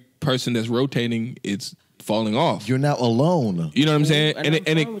every person that's rotating, it's falling off. You're not alone. You know what I'm saying? And I'm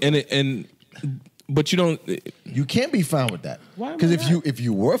fine with But you don't. You can't be fine with that. Why am Because I if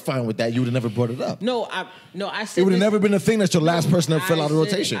you were fine with that, you would have never brought it up. No, I said It would have this- never been a thing that's your last person that fell I out of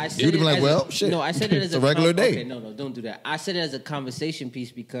said- rotation. I said You'd have been it like, as well, a, shit. No, I said it as it's a regular day. Okay, no, don't do that. I said it as a conversation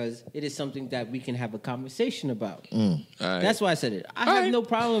piece because it is something that we can have a conversation about. Alright. That's why I said it. I have Alright. no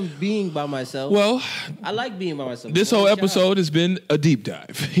problem being by myself. Well, I like being by myself. this It's whole my job. episode has been a deep dive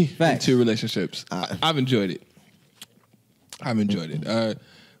Facts. into relationships. I've enjoyed it. I've enjoyed it.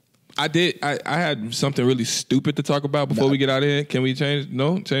 I had something really stupid to talk about before we get out of here. Can we change?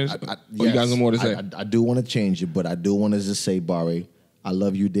 No, change. Or you got no more to say? I do want to change it, but I do want to just say, Barry, I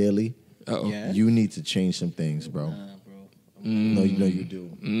love you dearly. Uh-oh. Yeah. You need to change some things, bro. Bro. No, you know you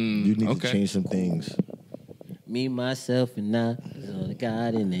do. You need okay. to change some things. Me, myself, and I is all I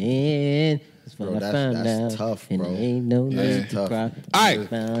got in the end. That's what Bro, I that's found out. tough, and bro. there ain't no That's need to tough. cry. All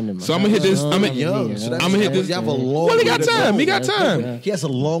right. So I'ma hit this- I'ma- Young, so that's- I'ma hit this- You have a long Well, he way got to time. go. He got time. He has a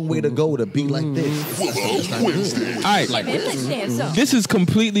long way to go to be like this. It's not good. All right. Let's dance up. This is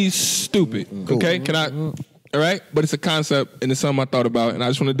completely stupid. Okay, can I? All right, but it's a concept and it's something I thought about, and I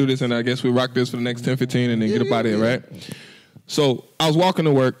just want to do this, and I guess we rock this for the next 10, 15, and then get up out of here, right? So I was walking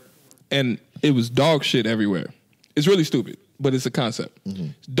to work, and it was dog shit everywhere. It's really stupid, but it's a concept.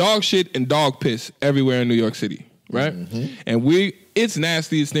 Dog shit and dog piss everywhere in New York City, right? And it's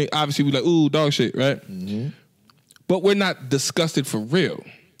nasty. It's obviously we like, ooh, dog shit, right? But we're not disgusted for real.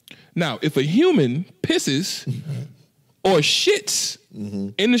 Now, if a human pisses or shits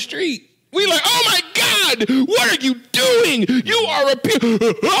in the street, we like, oh my God, what are you doing? You are a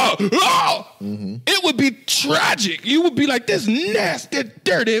It would be tragic. You would be like, this nasty,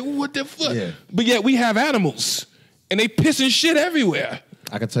 dirty, what the fuck? Yeah. But yet we have animals and they piss and shit everywhere.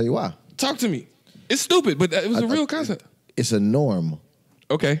 I can tell you why. Talk to me. It's stupid, but it was a real concept. It's a norm.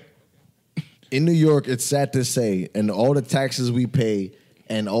 Okay. In New York, it's sad to say, and all the taxes we pay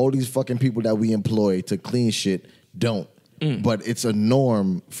and all these fucking people that we employ to clean shit don't. But it's a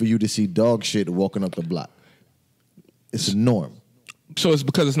norm for you to see dog shit walking up the block. It's a norm. So it's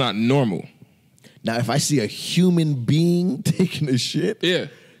because it's not normal. Now, if I see a human being taking a shit, Yeah.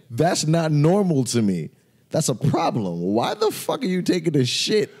 that's not normal to me. That's a problem. Why the fuck are you taking a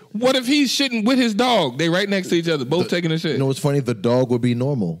shit? What if he's shitting with his dog? They right next to each other, both taking a shit. You know what's funny? The dog would be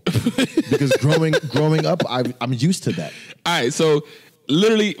normal because growing up, I'm used to that. All right, so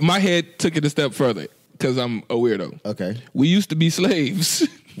literally my head took it a step further because I'm a weirdo. Okay. We used to be slaves.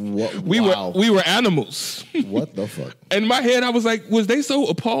 What? We Wow. were animals. What the fuck? In my head, I was like, was they so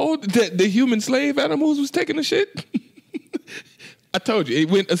appalled that the human slave animals was taking the shit? I told you, it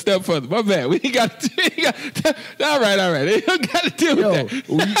went a step further. My bad. We got all right. They got to deal Yo, with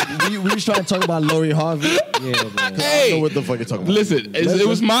that. we was trying to talk about Lori Harvey. Yeah, man. I don't Hey, know what the fuck you're talking about. listen, it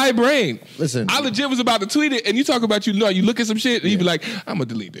was my brain. Listen. I legit was about to tweet it, and you talk about you look at some shit, and you be like, I'm gonna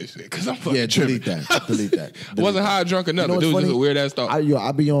delete this shit because I'm fucking Yeah, delete tripping. that. Delete that. Wasn't high, drunk, or nothing. what's it was just funny? a weird ass thought.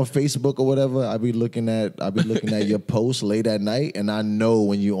 I be on Facebook or whatever. I be looking at your posts late at night, and I know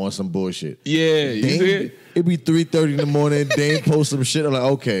when you on some bullshit. Yeah, you see it? It be 3:30 in the morning. Dane post some shit. I'm like,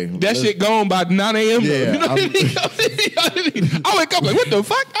 okay, That shit gone by 9 a.m. though. Yeah, You know what I mean? I wake up like, what the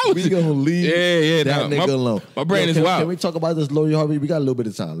fuck? we gonna leave Yeah, that nah, nigga alone. My brain is can, wild. Can we talk about this Lori Harvey? We got a little bit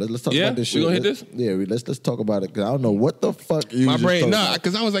of time. Let's talk Yeah? about this shit. We gonna hit Let's- this? Yeah, let's talk about it because I don't know what the fuck you. My just brain, talking nah, about.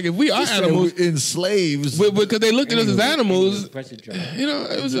 because I was like, if we are You said animals, we in slaves. because they looked at us as animals, Press the drop. you know,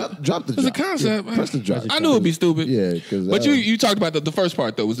 it was Drop the it was a drop. concept. Yeah, press the drop. I knew it'd be stupid. Yeah, 'cause, but you talked about the first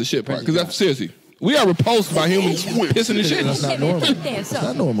part though was the shit part because seriously, we are repulsed by humans pissing and shit. That's not normal. Dance It's up.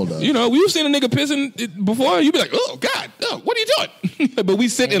 not normal though. You know, we've seen a nigga pissing before. You be like, oh God, no, what are you doing? But we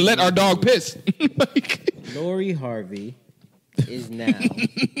sit and let our dog piss. Like, Lori Harvey is now in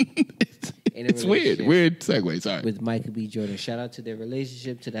a it's weird. relationship Weird segue. Sorry. with Michael B. Jordan. Shout out to their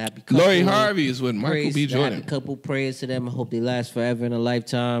relationship, to the happy couple. Lori Harvey is with Michael Praise B. to the happy Jordan. couple. Prayers to them. I hope they last forever in a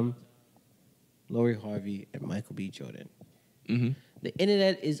lifetime. Lori Harvey and Michael B. Jordan. Mhm. The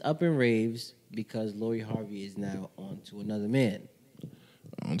internet is up in raves because Lori Harvey is now on to another man.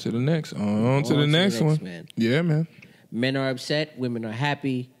 On to the next. On to the next one. man. Yeah, man. Men are upset. Women are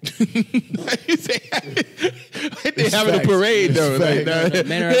happy. They having a facts. parade It's though. Like, facts. nah.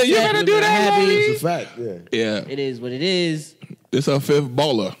 Men are Yeah, you upset, gotta do women are that, happy. Lori. It's a fact. Yeah. Yeah, It is what it is. this our fifth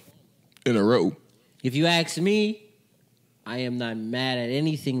baller in a row. If you ask me, I am not mad at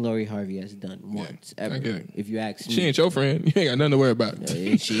anything Lori Harvey has done once, I ever. get it. If you ask me. She ain't your friend. You ain't got nothing to worry about.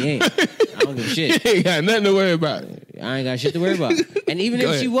 She ain't. don't give a shit. Ain't got nothing to worry about. I ain't got shit to worry about. And even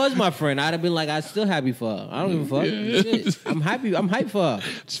Go if she ahead. was my friend, I'd have been like, I'm still happy for her. I don't give a fuck. Shit. I'm happy. I'm hyped for her.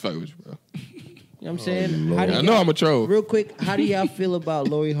 Just fuck with you, bro. You know what I'm saying? How do I know I'm a troll. Real quick, how do y'all feel about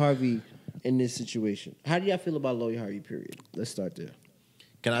Lori Harvey in this situation? How do y'all feel about Lori Harvey, period? Let's start there.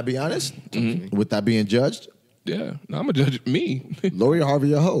 Can I be honest? Without being judged, Yeah, no, I'm gonna judge me. Lori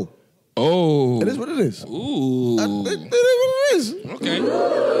Harvey a hoe. Oh, It is what it is. Ooh, It is what it is. okay.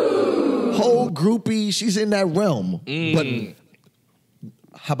 Whole groupie, she's in that realm. But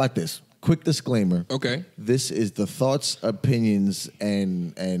how about this? Quick disclaimer. Okay. This is the thoughts, opinions,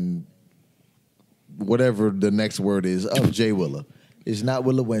 and whatever the next word is of Jay Willa. It's not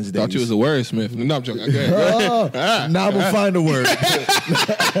Willa Wednesdays. Thought you was a wordsmith. No, I'm joking. Okay. Now I'm gonna find the word.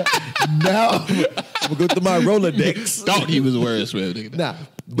 Now I'm gonna go through my Rolodex. Thought he was a wordsmith. Nigga. Nah,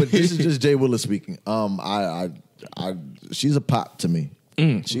 but this is just Jay Willa speaking. She's a pop to me.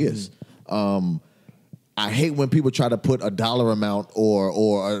 She is. I hate when people try to put a dollar amount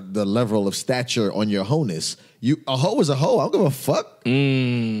or the level of stature on your wholeness. A hoe is a hoe. I don't give a fuck.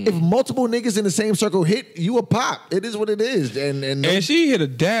 If multiple niggas in the same circle hit, you a pop. It is what it is. And she hit a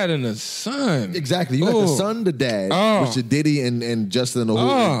dad and a son. exactly. You got the son, the dad, which is Diddy and Justin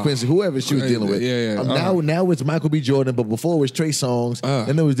or Quincy, whoever she was dealing with. Yeah. Now it's Michael B. Jordan, but before it was Trey Songz,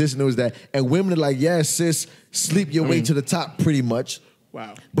 and there was this and there was that. And women are like, yeah, sis, sleep your way to the top pretty much.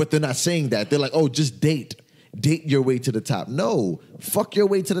 Wow. But they're not saying that. They're like, oh, just date. Date your way to the top. No, fuck your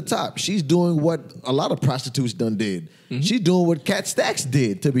way to the top. She's doing what a lot of prostitutes done did. She's doing what Kat Stacks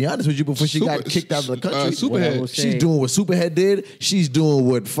did, to be honest with you, before she got kicked out of the country. Superhead. She's doing what Superhead did. She's doing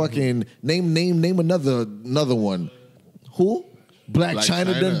what fucking name another one. Who? Black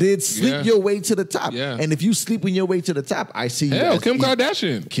China done did. Sleep your way to the top. Yeah. And if you sleeping your way to the top, I see you Hell, as Kim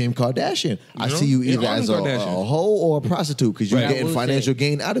Kardashian. Kim Kardashian. I know? see you either Yeah, as Kim a Kardashian. hoe or a prostitute because you're Right. getting financial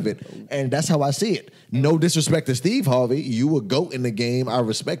gain out of it. And that's how I see it. No disrespect to Steve Harvey. You a GOAT in the game. I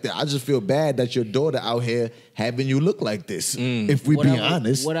respect it. I just feel bad that your daughter out here having you look like this. If we be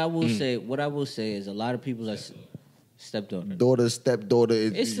honest. What I will say is a lot of people are stepdaughter. Daughter, stepdaughter.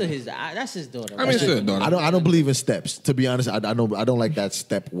 That's his daughter. I mean, it's his daughter. I don't believe in steps. To be honest, I don't like that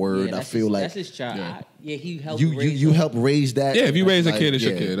step word. Yeah, I feel like that's his child. He helped you raise you her. help raise that. Yeah, if you raise a Like, kid, it's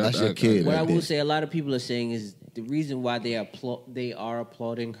your yeah, kid. That's your kid. What right I will there. say, a lot of people are saying is the reason why they are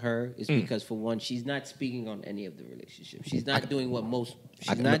applauding her is because, for one, she's not speaking on any of the relationships. She's not doing what most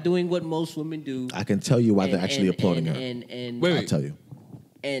women do. I can tell you why they're actually applauding her. Wait. I'll tell you.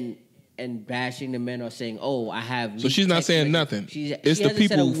 And bashing the men or saying, "Oh, I have." So she's not saying nothing. She It's the hasn't said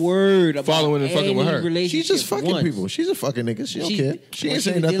people a word about following and fucking with her. She's just fucking people. She's a fucking nigga. She don't care. She ain't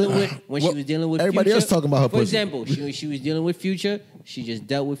saying nothing. When she was dealing with everybody Future, else talking about her For pussy. example, she was dealing with Future. She just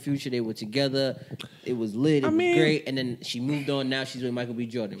dealt with Future. They were together. It was lit. It was great. And then she moved on. Now she's with Michael B.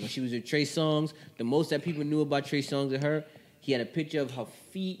 Jordan. When she was with Trey Songz, the most that people knew about Trey Songz and her, he had a picture of her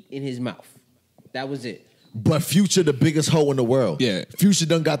feet in his mouth. That was it. But Future, the biggest hoe in the world. Yeah. Future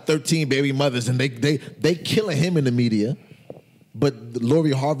done got 13 baby mothers, and they killing him in the media. But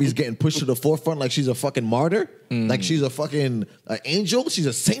Lori Harvey's getting pushed to the forefront like she's a fucking martyr, like she's a fucking angel. She's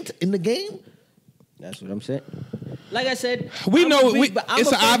a saint in the game. That's what I'm saying. Like I said, We know it's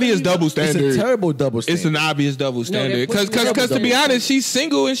it's an obvious double standard. It's a terrible double standard. It's an obvious double standard. pushing Because double to be standard. honest, she's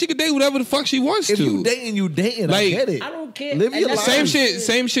single and she can date whatever the fuck she wants if to. you dating, you dating. I Like, get it. I don't care. Live And your that's life.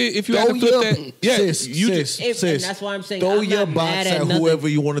 Same shit. If you Throw had to flip your, that, yeah, sis, you sis, just and that's why I'm saying throw I'm your not box mad at at nothing. whoever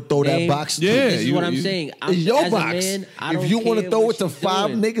you want to throw that Dave, box to. Yeah, This is what I'm saying. It's your as a box. man, I If don't you want to care throw what it to she's 5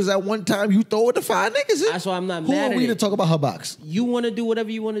 doing. niggas at one time, you throw it to 5 niggas. That's why I'm not Who mad are at we it. to talk about her box? You want to do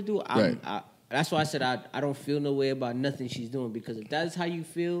whatever you want to do. Right. That's why I said I don't feel no way about nothing she's doing, because if that's how you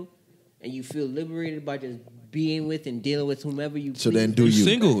feel and you feel liberated by just being with and dealing with whomever you So please, then do you're you.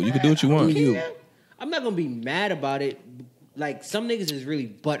 single. You can do what you want. I'm not gonna be mad about it. Like, some niggas is really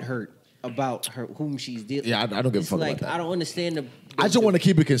butthurt about her whom she's dealing. Yeah, I don't give a It's fuck like, about that. I don't understand the. I just want to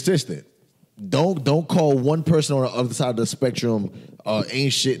keep it consistent. Don't call one person on the other side of the spectrum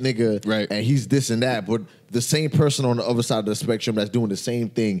ain't shit nigga, Right. and he's this and that. But the same person on the other side of the spectrum that's doing the same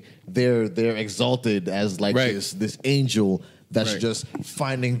thing, they're exalted as like Right. this angel that's Right. just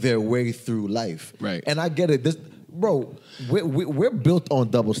finding their way through life. Right. And I get it. Bro, we're built on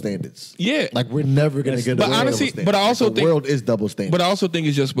double standards. Yeah. like we're never gonna get. But away honestly- double standards. but I also the think- world is double standards. But I also think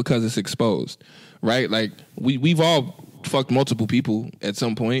it's just because it's exposed, right? Like we've all fucked multiple people at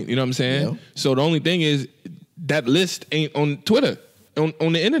some point. You know what I'm saying? Yeah. So the only thing is that list ain't on Twitter, on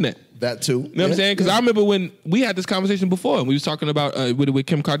the internet. that too. You know what I'm saying? Because I remember when we had this conversation before, and we was talking about with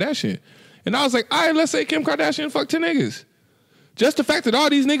Kim Kardashian, and I was like, all right, let's say Kim Kardashian fucked 10 niggas. Just the fact that all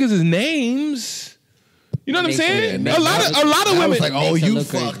these niggas is names You know what I'm saying? Yeah, a lot of I women was like, oh, makes her you look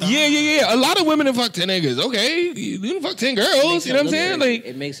fucked. crazy. Yeah. A lot of women have fucked 10 niggas. Okay, you done fuck 10 girls. You know what I'm saying? Like,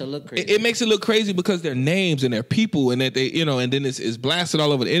 it makes her look crazy. it makes it look crazy because their names and their people and that they, and then it's blasted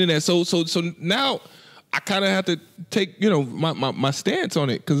all over the internet. So now I kind of have to take, my stance on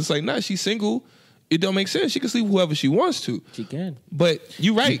it because it's like, nah, she's single. It don't make sense. She can sleep with whoever she wants to. She can. But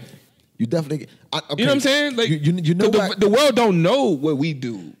you're right. You definitely. Okay. You know what I'm saying? Like, you know the world don't know what we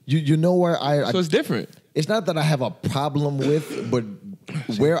do. You know where So it's different. It's not that I have a problem with, but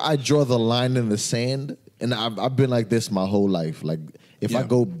where I draw the line in the sand, and I've been like this my whole life. Like, if I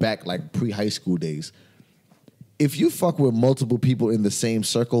go back, like, pre-high school days, if you fuck with multiple people in the same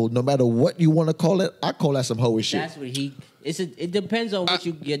circle, no matter what you want to call it, I call that some hoe shit. That's what it depends on what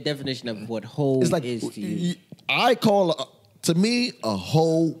your definition of what hoe is to you. I call, to me, a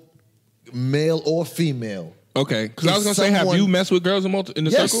hoe, male or female. Okay, because I was gonna say, have you messed with girls in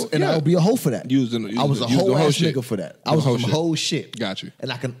the circle? And I would be a hoe for that. I was a hoe ass nigga for that. I was some whole shit. Got you. And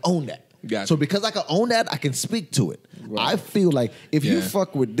I can own that. Got you. So because I can own that, I can speak to it. Right. I feel like if you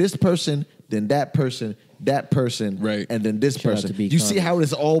fuck with this person, then that person, right, and then this person. You see how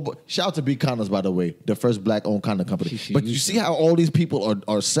it's all. Shout out to B Condoms, by the way, the first black-owned condom company. But you see how all these people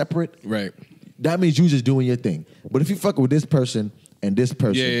are separate. Right. That means you just doing your thing. But if you fuck with this person. And this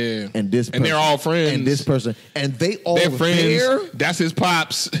person, and this person, and they're all friends, and this person, and they're friends. There, that's his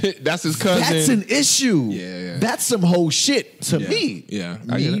pops. That's his cousin. That's an issue. Yeah. That's some whole shit to me. Yeah,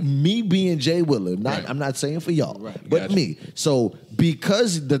 me being Jay Willa. I'm not saying for y'all, but me. So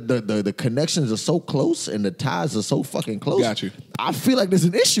because the connections are so close and the ties are so fucking close, I feel like there's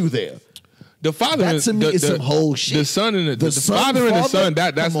an issue there. The father that to me is some whole shit. The son and the father and the son.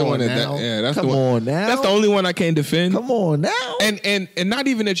 That's the one. That's the one. That's the only one I can't defend. Come on now. And not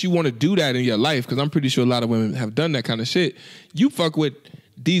even that you want to do that in your life, because I'm pretty sure a lot of women have done that kind of shit. You fuck with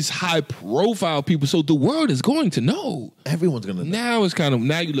these high profile people, so the world is going to know. Everyone's gonna know.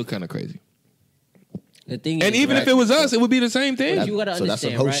 Now you look kind of crazy. The thing and is, even if it was us, it would be the same thing. But you gotta understand, that's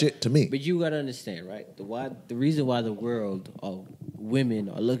some whole shit to me. But you gotta understand, right? The reason why the world of women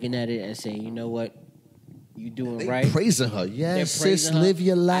are looking at it and saying, you know what, you doing right. Praising her, yes, sis, live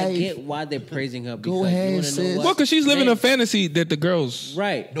your life. I get why they're praising her. Go ahead, sis. Well, because she's living a fantasy that the girls,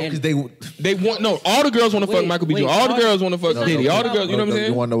 right? No, because they want all the girls want to fuck Michael B. Jordan. All the girls want to fuck Diddy. All the girls, you know what I'm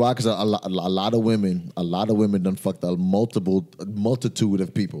saying? You want to know why? Because a lot of women done fucked a multitude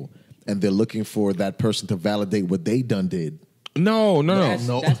of people. And they're looking for that person to validate what they done did. No. That's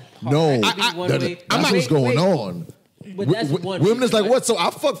what's going on. But that's one. Women is like, what? So I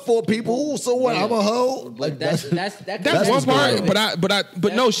fucked 4 people. So what? I'm a hoe. Like that's one part.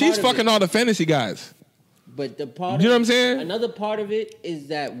 But no, she's fucking all the fantasy guys. But the part, you know what I'm saying? Another part of it is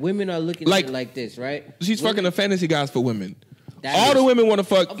that women are looking at it like this, right? She's fucking the fantasy guys for women. All the women want to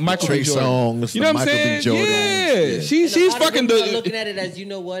fuck Michael B. Jordan. Songs, you know what I'm saying? Yeah. She's fucking looking at it as, you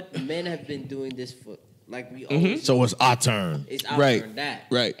know what? Men have been doing this for, like, we always. So it's our turn. It's our turn, that.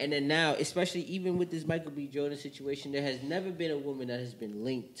 Right. And then now, especially even with this Michael B. Jordan situation, there has never been a woman that has been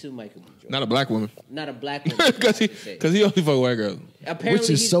linked to Michael B. Jordan. Not a black woman. Not a black woman. Because he only fuck white girls. Apparently, which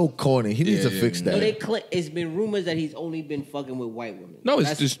is so corny. He needs to fix that. No, it's been rumors that he's only been fucking with white women. No,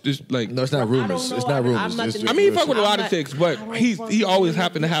 it's just like... No, it's not rumors. It's not rumors. I mean, he fuck with a lot of chicks, but he always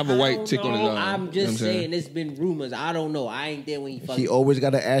happened to have a white chick on his own. I'm just saying, it's been rumors. I don't know. I ain't there when he fucking... He always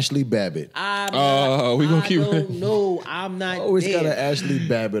got an Ashley Babbitt. We gonna keep... No, I'm not always there. got an Ashley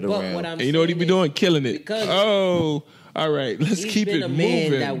Babbitt around. And you know what he be doing? Killing it. All right, let's keep it moving. He's been a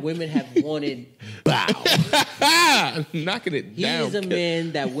man that women have wanted. Bow. Knocking it down. He's a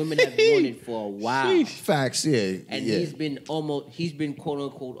man that women have wanted for a while. Facts, yeah. And he's been quote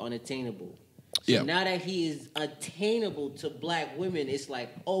unquote unattainable. So now that he is attainable to black women, it's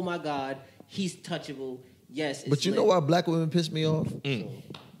like, oh my God, he's touchable. Yes, but you know why black women piss me off? Wait.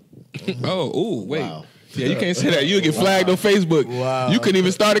 Wow. Yeah, you can't say that. You'll get flagged on Facebook. Wow. You couldn't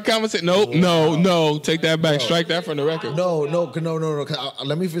even start a conversation. No. Take that back. Strike that from the record. No.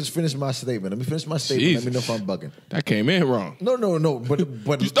 Let me finish my statement. Jesus. Let me know if I'm bugging. That came in wrong. No.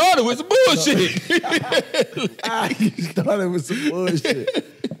 But you started with some bullshit. You started with some bullshit.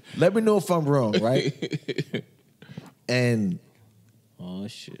 Let me know if I'm wrong, right? And oh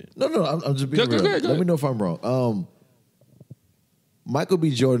shit. No. I'm just being real. Let me know if I'm wrong. Michael B.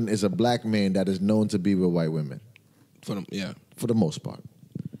 Jordan is a black man that is known to be with white women. For the most part.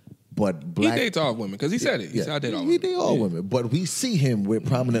 But black... He dates all women, because he said it. He said I date all women. He dates all women. But we see him with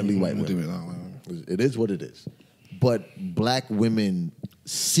prominently white women. It is what it is. But black women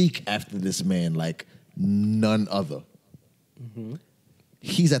seek after this man like none other. Mm-hmm.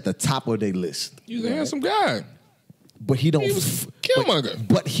 He's at the top of their list. He's a handsome guy. But he don't... Killmonger.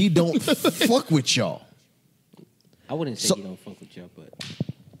 But he don't fuck with y'all. I wouldn't say So- he don't fuck with y'all, but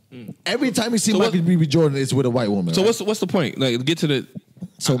Every time you see So what- Michael B. Jordan, it's with a white woman. So right? what's the point? Like, get to the.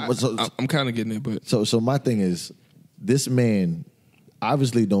 so I'm kind of getting it, but so my thing is, this man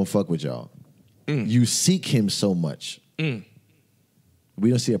obviously don't fuck with y'all. You seek him so much. We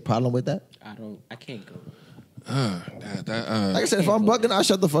don't see a problem with that. I can't go. Like I said, if I'm bugging, I'll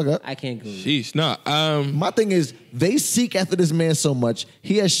shut the fuck up. I can't go. sheesh, nah. My thing is, they seek after this man so much.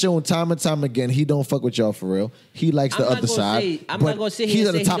 He has shown time and time again he don't fuck with y'all for real. He likes the other side. I'm but not gonna sit he's here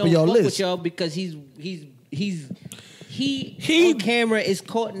at and the say top he of don't y'all fuck list. with y'all because he on camera is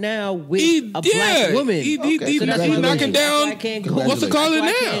caught now with a black woman. He So that's knocking why I down. can't go. What's it called it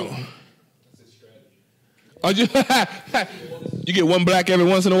That's why I now? can't- Oh, you get one black every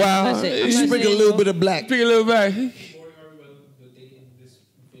once in a while. That's it. I'm You not sprinkle a saying little no. bit of black. Pick a little back.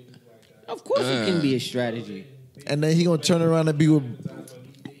 Of course, it can be a strategy. And then he gonna turn around and be with.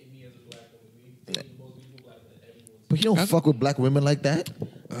 But he don't fuck with black women like that.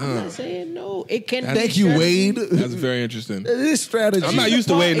 I'm not saying no. It can. Thank be you, strategy. Wade. That's very interesting. It is strategy. I'm not used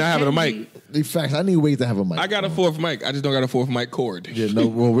to Wade not having a mic. In fact, I need Wade to have a mic. I got a fourth mic. I just don't got a fourth mic cord. Yeah, no,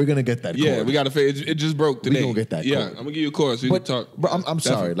 well, we're gonna get that. Yeah, cord. we got to. It just broke today. gonna get that Yeah, cord. I'm gonna give you a cord so you But, can talk. but I'm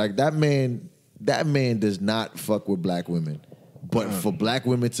sorry. Like that man does not fuck with black women. But for black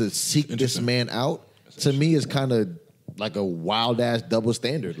women to seek this Interesting. man out, to me, is kind of like a wild ass double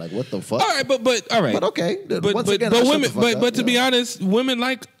standard. Like what the fuck? All right, but all right. But okay. But Once but, again, but I'll shut women the fuck but up, to you be know? honest, women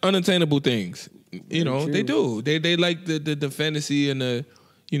like unattainable things. You know, they do. They like the fantasy and the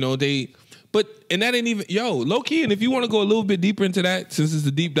but and that ain't even low key. And if you want to go a little bit deeper into that, since it's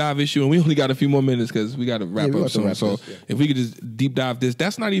a deep dive issue, and we only got a few more minutes because we got to wrap we up got to soon. wrap So this, yeah. if we could just deep dive this,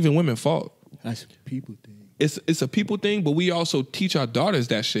 that's not even women's fault. That's a people thing. It's a people thing, but we also teach our daughters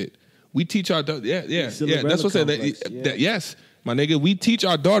that shit. We teach our daughters, yeah. Cinderella That's what I said. complex, yeah. Yes, my nigga, we teach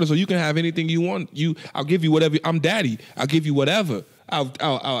our daughters, so you can have anything you want. I'll give you whatever. I'm daddy. I'll give you whatever. I'll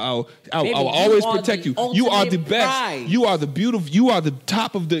Baby, always you are protect the you. You are the ultimate best. prize. You are the beautiful. You are the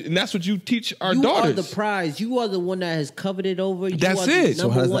top of the, and that's what you teach our You daughters. are the prize. You are the one that has coveted over. You That's are the it. So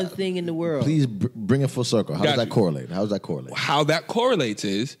number how does one that- thing in the world. Please bring it full circle. How does Got that you. correlate? How does that correlate? How that correlates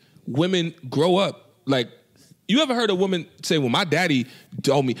is women grow up like. You ever heard a woman say, well, my daddy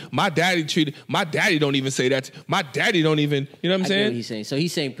told me, my daddy don't even say that. My daddy don't even, you know what I'm I get saying? what he's saying. So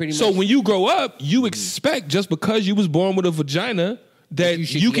he's saying pretty much. So when you grow up, you expect just because you was born with a vagina that You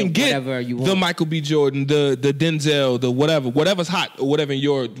should you can get get whatever you the want. Michael B. Jordan, the Denzel, the whatever's hot or whatever in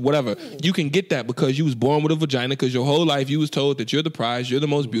your whatever. You can get that because you was born with a vagina because your whole life you was told that you're the prize, you're the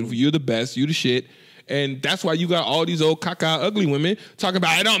most beautiful, you're the best, you the shit. And that's why you got all these old caca ugly women talking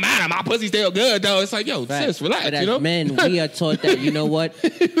about it don't matter, my pussy still good though. It's like, yo, Fact. sis, relax, But you as know? men, we are taught that you know what,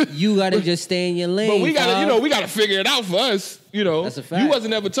 you gotta just stay in your lane. But we gotta, dog. we gotta figure it out for us. You know, That's a fact. You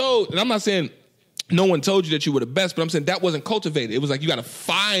wasn't ever told, and I'm not saying no one told you that you were the best, but I'm saying that wasn't cultivated. It was like you gotta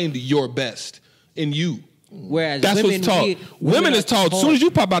find your best in you. Whereas That's women, what's taught. Women is taught as soon as you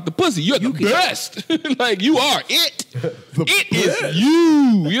pop out the pussy, you're the best. Like you are it. It is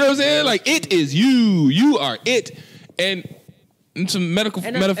you. You know what I'm saying? Like it is you. You are it. And in some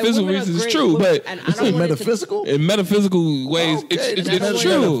metaphysical women are reasons, it's great. true. Women- But and I Is don't it want it to- metaphysical? in metaphysical ways, Okay, it's And I don't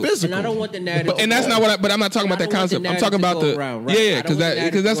true. want- Metaphysical. And I don't want the narrative. And that's not what. But I'm not talking I about that don't want the concept. I'm talking narrative about to the go around, right? I yeah, don't want the narrative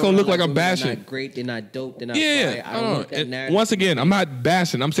because that's to gonna go look like around I'm women are bashing. Not great, they're not dope, they're not Yeah, fire. I don't want that narrative. once again, I'm not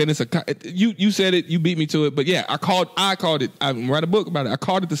bashing. I'm saying it's you said it, you beat me to it, but yeah, I called it. I write a book about it. I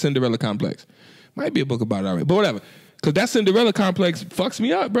called it the Cinderella complex. Might be a book about it already, but whatever. Because that Cinderella complex fucks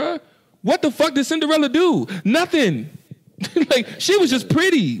me up, bruh. What the fuck did Cinderella do? Nothing. Like she was just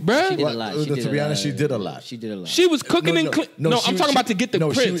pretty, bruh. She did a lot. She To did be a honest, lot. she did a lot. She did a lot. She was cooking and clean. No, I'm talking about to get the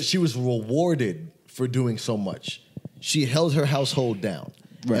prince. She was rewarded for doing so much. She held her household down.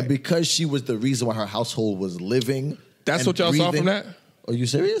 Right. And because she was the reason why her household was living. That's and what y'all saw from breathing- that? Are you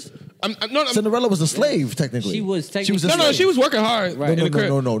serious? No, Cinderella was a slave, technically. She was technically- a No, slave. she was working hard. Right. in the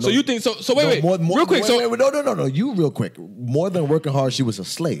crib. No. So you think so? So wait, No, real quick. No. You real quick. More than working hard, she was a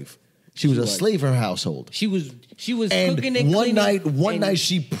slave. She was a slave in her household. She was And cooking and one cleaning. night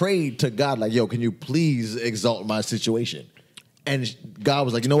she prayed to God like, "Yo, can you please exalt my situation?" And God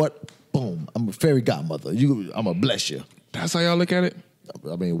was like, "You know what? Boom, I'm a fairy godmother. I'm gonna bless you." That's how y'all look at it.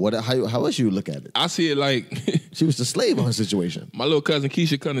 I mean, how else you look at it? I see it like She was the slave on her situation. my little cousin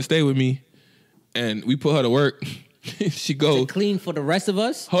Keisha come to stay with me, and we put her to work. She go, to clean for the rest of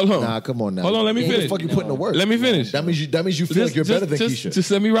us. hold on, Nah, come on now. hold on, let me What finish. the fuck you putting to work? Let me finish. That means you feel like you're better than Keisha. Just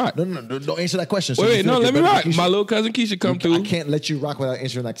let me rock. No, don't answer that question. So you Wait, feel no, like let me you're better rock. than Keisha? My little cousin Keisha come I through. can't let you rock without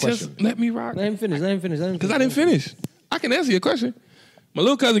answering that question. Just let me rock. Let him finish. Because I didn't finish. I can answer your question. My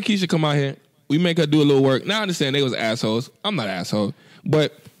little cousin Keisha come out here. We make her do a little work. Now I understand they was assholes. I'm not an asshole.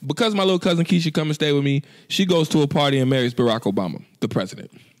 But because my little cousin Keisha come and stay with me, she goes to a party and marries Barack Obama, the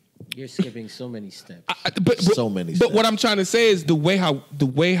president. You're skipping so many steps. So many But steps. what I'm trying to say is the way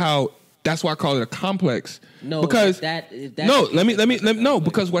how that's why I call it a complex. No, because that's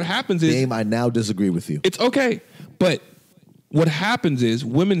because what happens is Dame, I now disagree with you. it's okay, but what happens is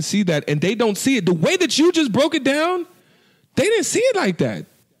women see that and they don't see it the way that you just broke it down. They didn't see it like that.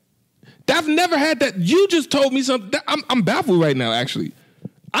 I've never had that. You just told me something. I'm baffled right now. Actually,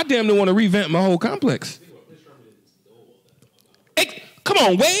 I damn near want to revamp my whole complex. Come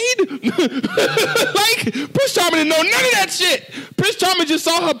on, Wade. Like, Prince Charming didn't know none of that shit. Prince Charming just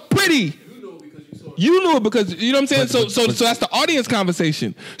saw her pretty. You knew it because you know what I'm saying. So that's the audience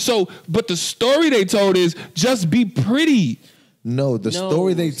conversation. So, but the story they told is just be pretty. No, the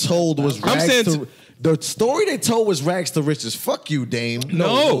story they told was the story they told was rags to riches. Fuck you, Dame.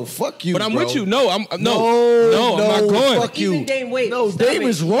 No, fuck you. But I'm bro. with you. No, I'm not going. Fuck you. Even Dame, wait, no, Dame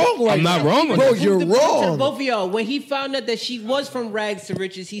is wrong right I'm not now. wrong. Bro, you're To wrong. both of y'all, when he found out that she was from rags to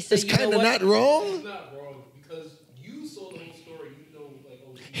riches, he said, It's "You know kind of what? not wrong. It's not wrong because you saw the whole story. You know, like,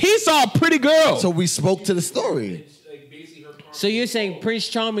 oh, He saw a pretty girl. So we spoke to the story. like basically her. So you're saying Prince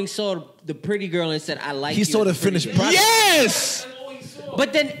Charming saw the pretty girl and said, "I like." He you saw as the a pretty finished girl." product. Yes.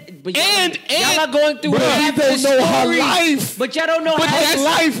 But then, And- y'all are going through But half you don't the know her story. life. But y'all don't know But half that's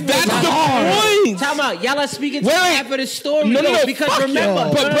life That's was the hard. point. Time out. Y'all are speaking to Wait. half of the story. No, though, no, because fuck remember,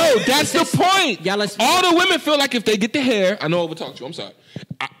 y'all. But bro, that's the point. Y'all are speaking- All the women feel like if they get the hair, I know I overtalked you. I'm sorry.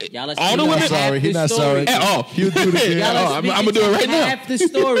 Y'all are All the speaking women. to half sorry. He the not story. sorry. At all. He'll do it again. Y'all are I'm speaking gonna do it to right now. half the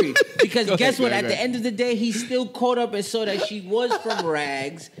story. Because Go guess ahead, what? go At ahead. the end of the day, he still caught up and saw that she was from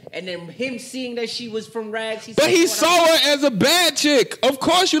rags. And then him seeing that she was from rags, he But said, he "You know saw what? her as a bad chick. Of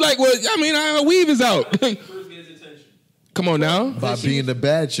course, you like. Well, I mean, her weave is out. First get his attention. Come on now. By being the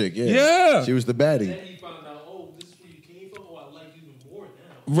bad chick, yeah. Yeah. She was the baddie. Then he found out, oh, this is where you came from. Oh, I like you even more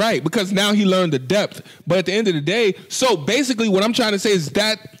now. Right, because now he learned the depth. But at the end of the day, so basically, what I'm trying to say is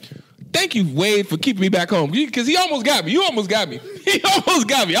that. Thank you, Wade, for keeping me back home. Because he almost got me. You almost got me. He almost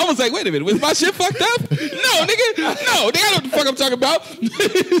got me. I was like, wait a minute, was my shit fucked up? No, nigga. No, nigga, I know what the fuck I'm talking about.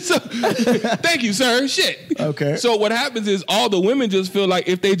 So, thank you, sir. Shit. Okay. So what happens is all the women just feel like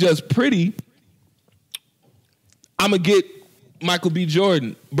if they just pretty, I'm going to get Michael B.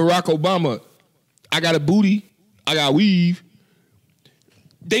 Jordan, Barack Obama. I got a booty. I got weave.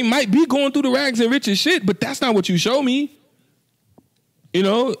 They might be going through the rags and riches shit, but that's not what you show me. You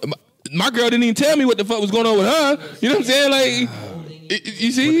know, my girl didn't even tell me what the fuck was going on with her. You know what I'm saying? Like,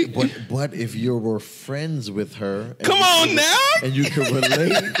 you see? But if you were friends with her, and Come you on could- now. and you can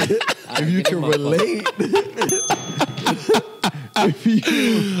relate, if you can relate, All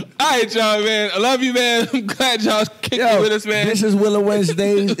right, y'all, man. I love you, man. I'm glad y'all kicked it with us, man. This is Willa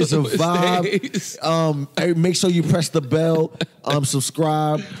Wednesdays. It's a Wednesdays. vibe. Hey, make sure you press the bell.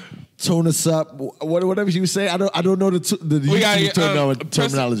 Subscribe. Tune us up. Whatever you say. I don't know the YouTube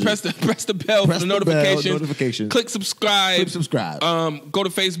terminology. Press the bell Press for the the bell, notifications. notifications. Click subscribe. Click subscribe. Go to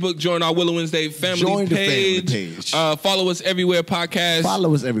Facebook. Join our Willow Wednesday family Join the page. family page. Follow us everywhere. Podcast.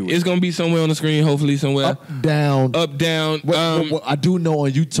 Follow us everywhere. It's gonna be somewhere on the screen. Hopefully somewhere. Up, down. Up, down. What I do know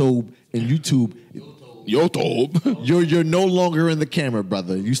on YouTube. YouTube. You're no longer in the camera,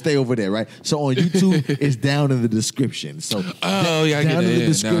 brother. You stay over there, right? So on YouTube, it's down in the description. So yeah, I get down that, in the yeah, description,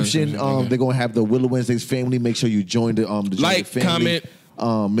 down in the description, they're gonna have the Willow Wednesdays family. Make sure you join the Like, family.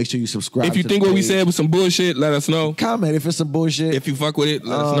 Make sure you subscribe. If you to think the what we page. said was some bullshit, let us know. Comment if it's some bullshit. If you fuck with it,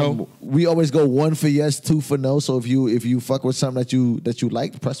 let us know. We always go 1 for yes, 2 for no. So if you fuck with something that you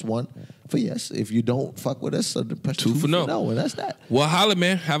like, press 1 for yes. If you don't fuck with us, so then press 2 for no. and that's that. Well, holla,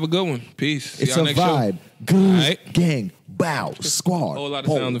 man. Have a good one. Peace. See It's y'all a next vibe. show. Good Alright. gang, bow, squad. Whole lot of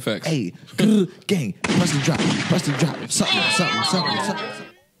boom. sound effects. Hey, good gang, press the drop, something.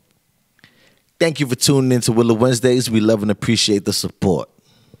 Thank you for tuning in to Willow Wednesdays. We love and appreciate the support.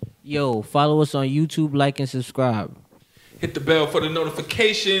 Yo, follow us on YouTube, like, and subscribe. Hit the bell for the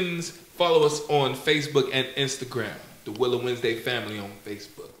notifications. Follow us on Facebook and Instagram. The Willow Wednesday family on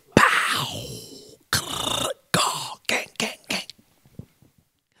Facebook. Pow.